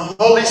 the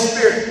Holy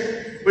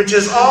Spirit, which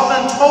is all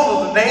in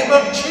total, the name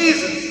of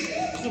Jesus,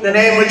 the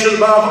name which is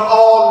above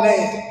all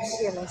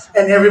names.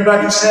 And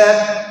everybody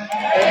said,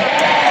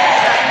 Amen.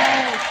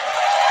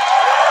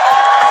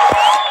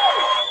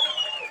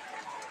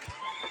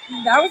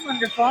 That was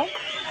wonderful.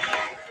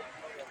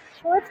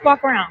 Well, let's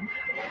walk around.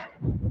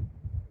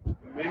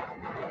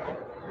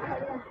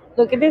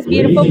 Look at this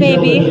beautiful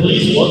baby.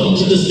 Please welcome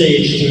to the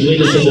stage to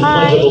lead us in the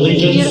Pledge of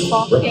Allegiance.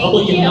 Beautiful.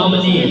 Republican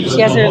nominee.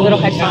 She has her little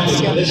headphones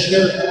too.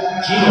 Commissioner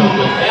Gino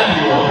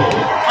DeFabio.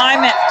 I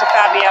meant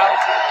DeFabio.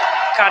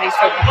 God, he's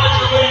so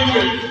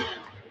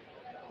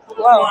good.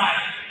 Whoa.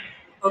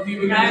 Of the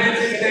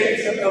United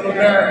States of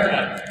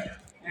America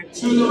and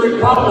to the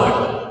republic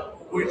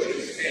which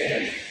it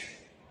stands,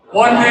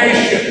 one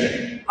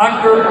nation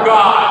under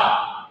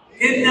God,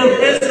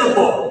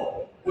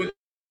 indivisible, with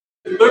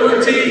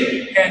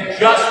liberty and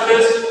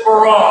justice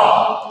for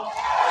all.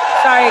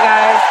 Sorry,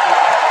 guys.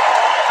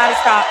 Had to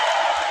stop.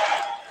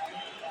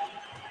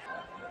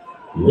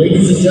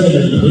 Ladies and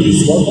gentlemen,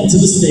 please welcome to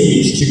the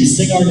stage to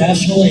sing our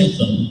national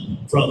anthem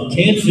from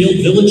Canfield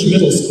Village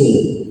Middle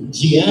School,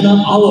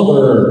 Gianna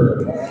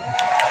Oliver.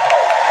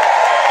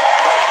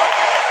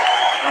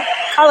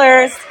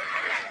 Colors.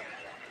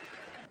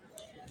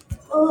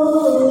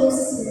 Oh,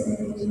 say,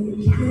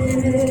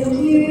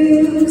 can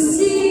you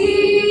see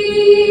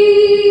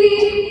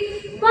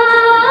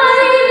by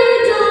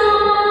the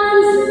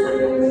dawn's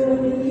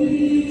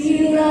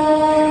early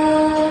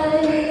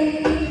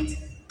light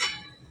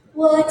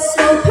what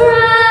so proudly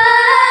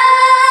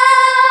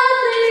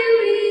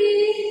we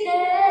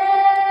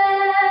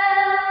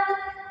hailed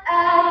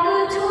at the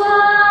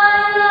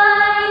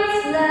twilight's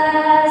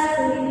last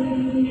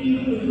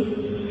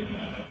gleaming,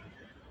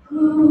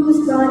 whose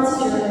broad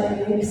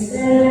stripes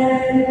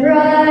and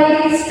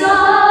bright stars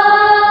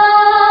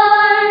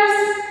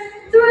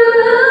through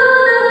the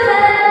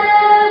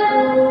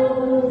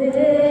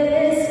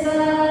perilous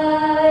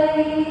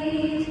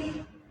fight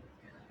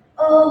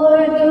over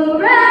the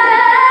ramparts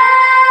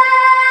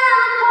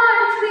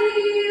we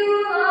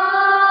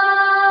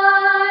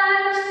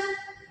watched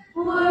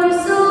were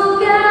so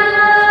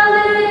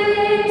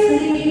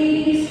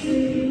gallantly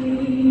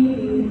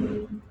streaming,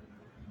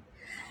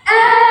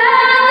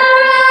 and the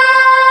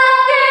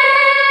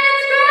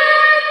rockets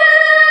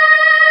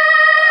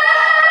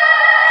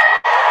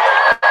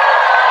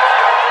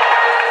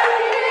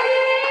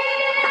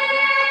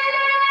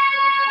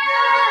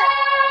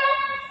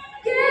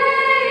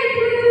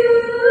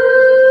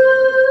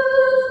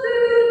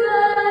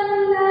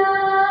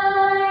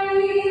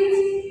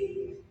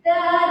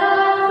that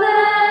our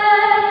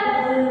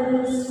flag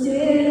was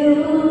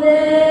still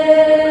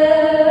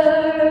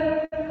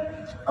there.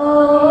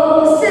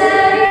 Oh,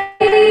 say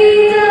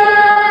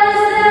does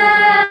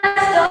that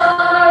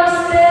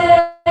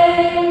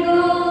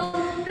star-spangled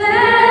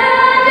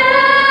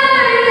banner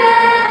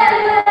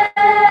yet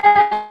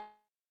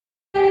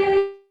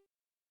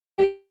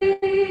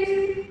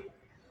wave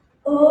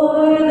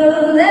o'er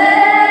the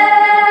land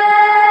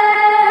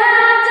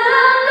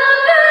of the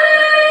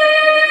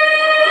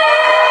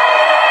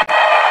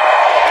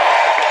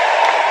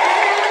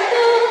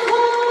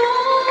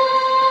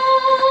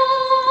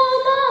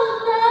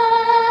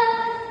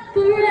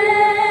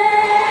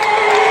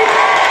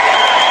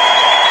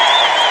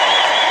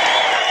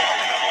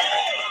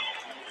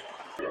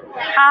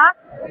Huh?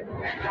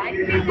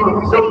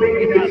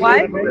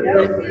 What?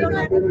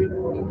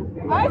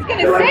 I was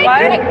gonna say,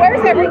 like,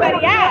 where's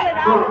everybody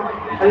at?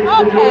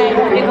 Okay.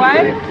 Big what?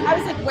 I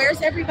was like,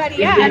 where's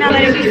everybody at? And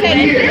she said,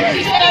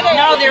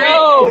 No, they're in.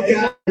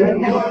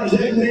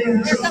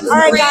 All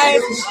right,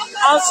 guys.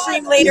 I'll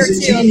stream later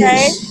too.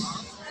 Okay.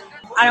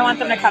 I don't want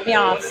them to cut me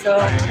off, so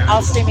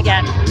I'll stream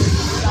again.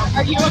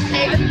 Are you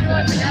okay?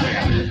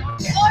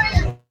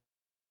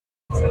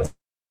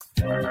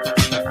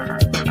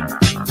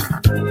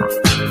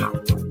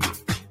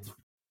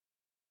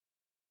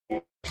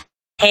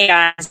 Hey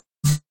guys.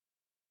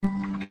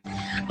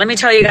 Let me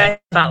tell you guys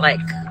about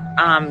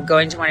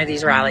going to one of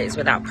these rallies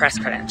without press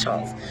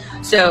credentials.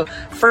 So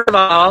first of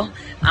all,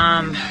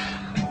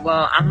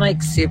 well, I'm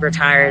like super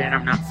tired and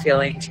I'm not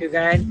feeling too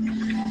good.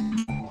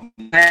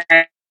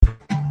 I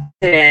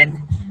decided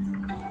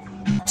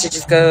to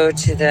just go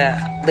to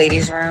the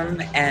ladies'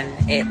 room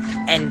and it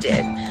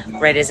ended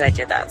right as I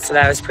did that. So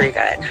that was pretty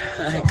good.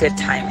 Good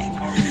timing.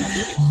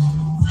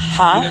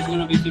 Huh? It's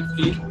gonna be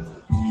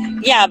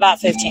 15. Yeah, about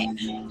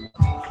 15.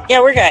 Yeah,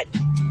 we're good.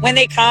 When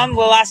they come,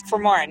 we'll ask for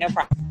more. No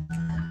problem.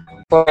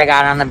 Before I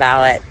got on the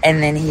ballot,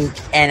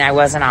 and I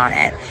wasn't on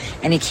it,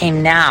 and he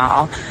came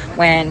now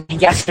when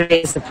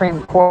yesterday's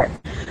Supreme Court.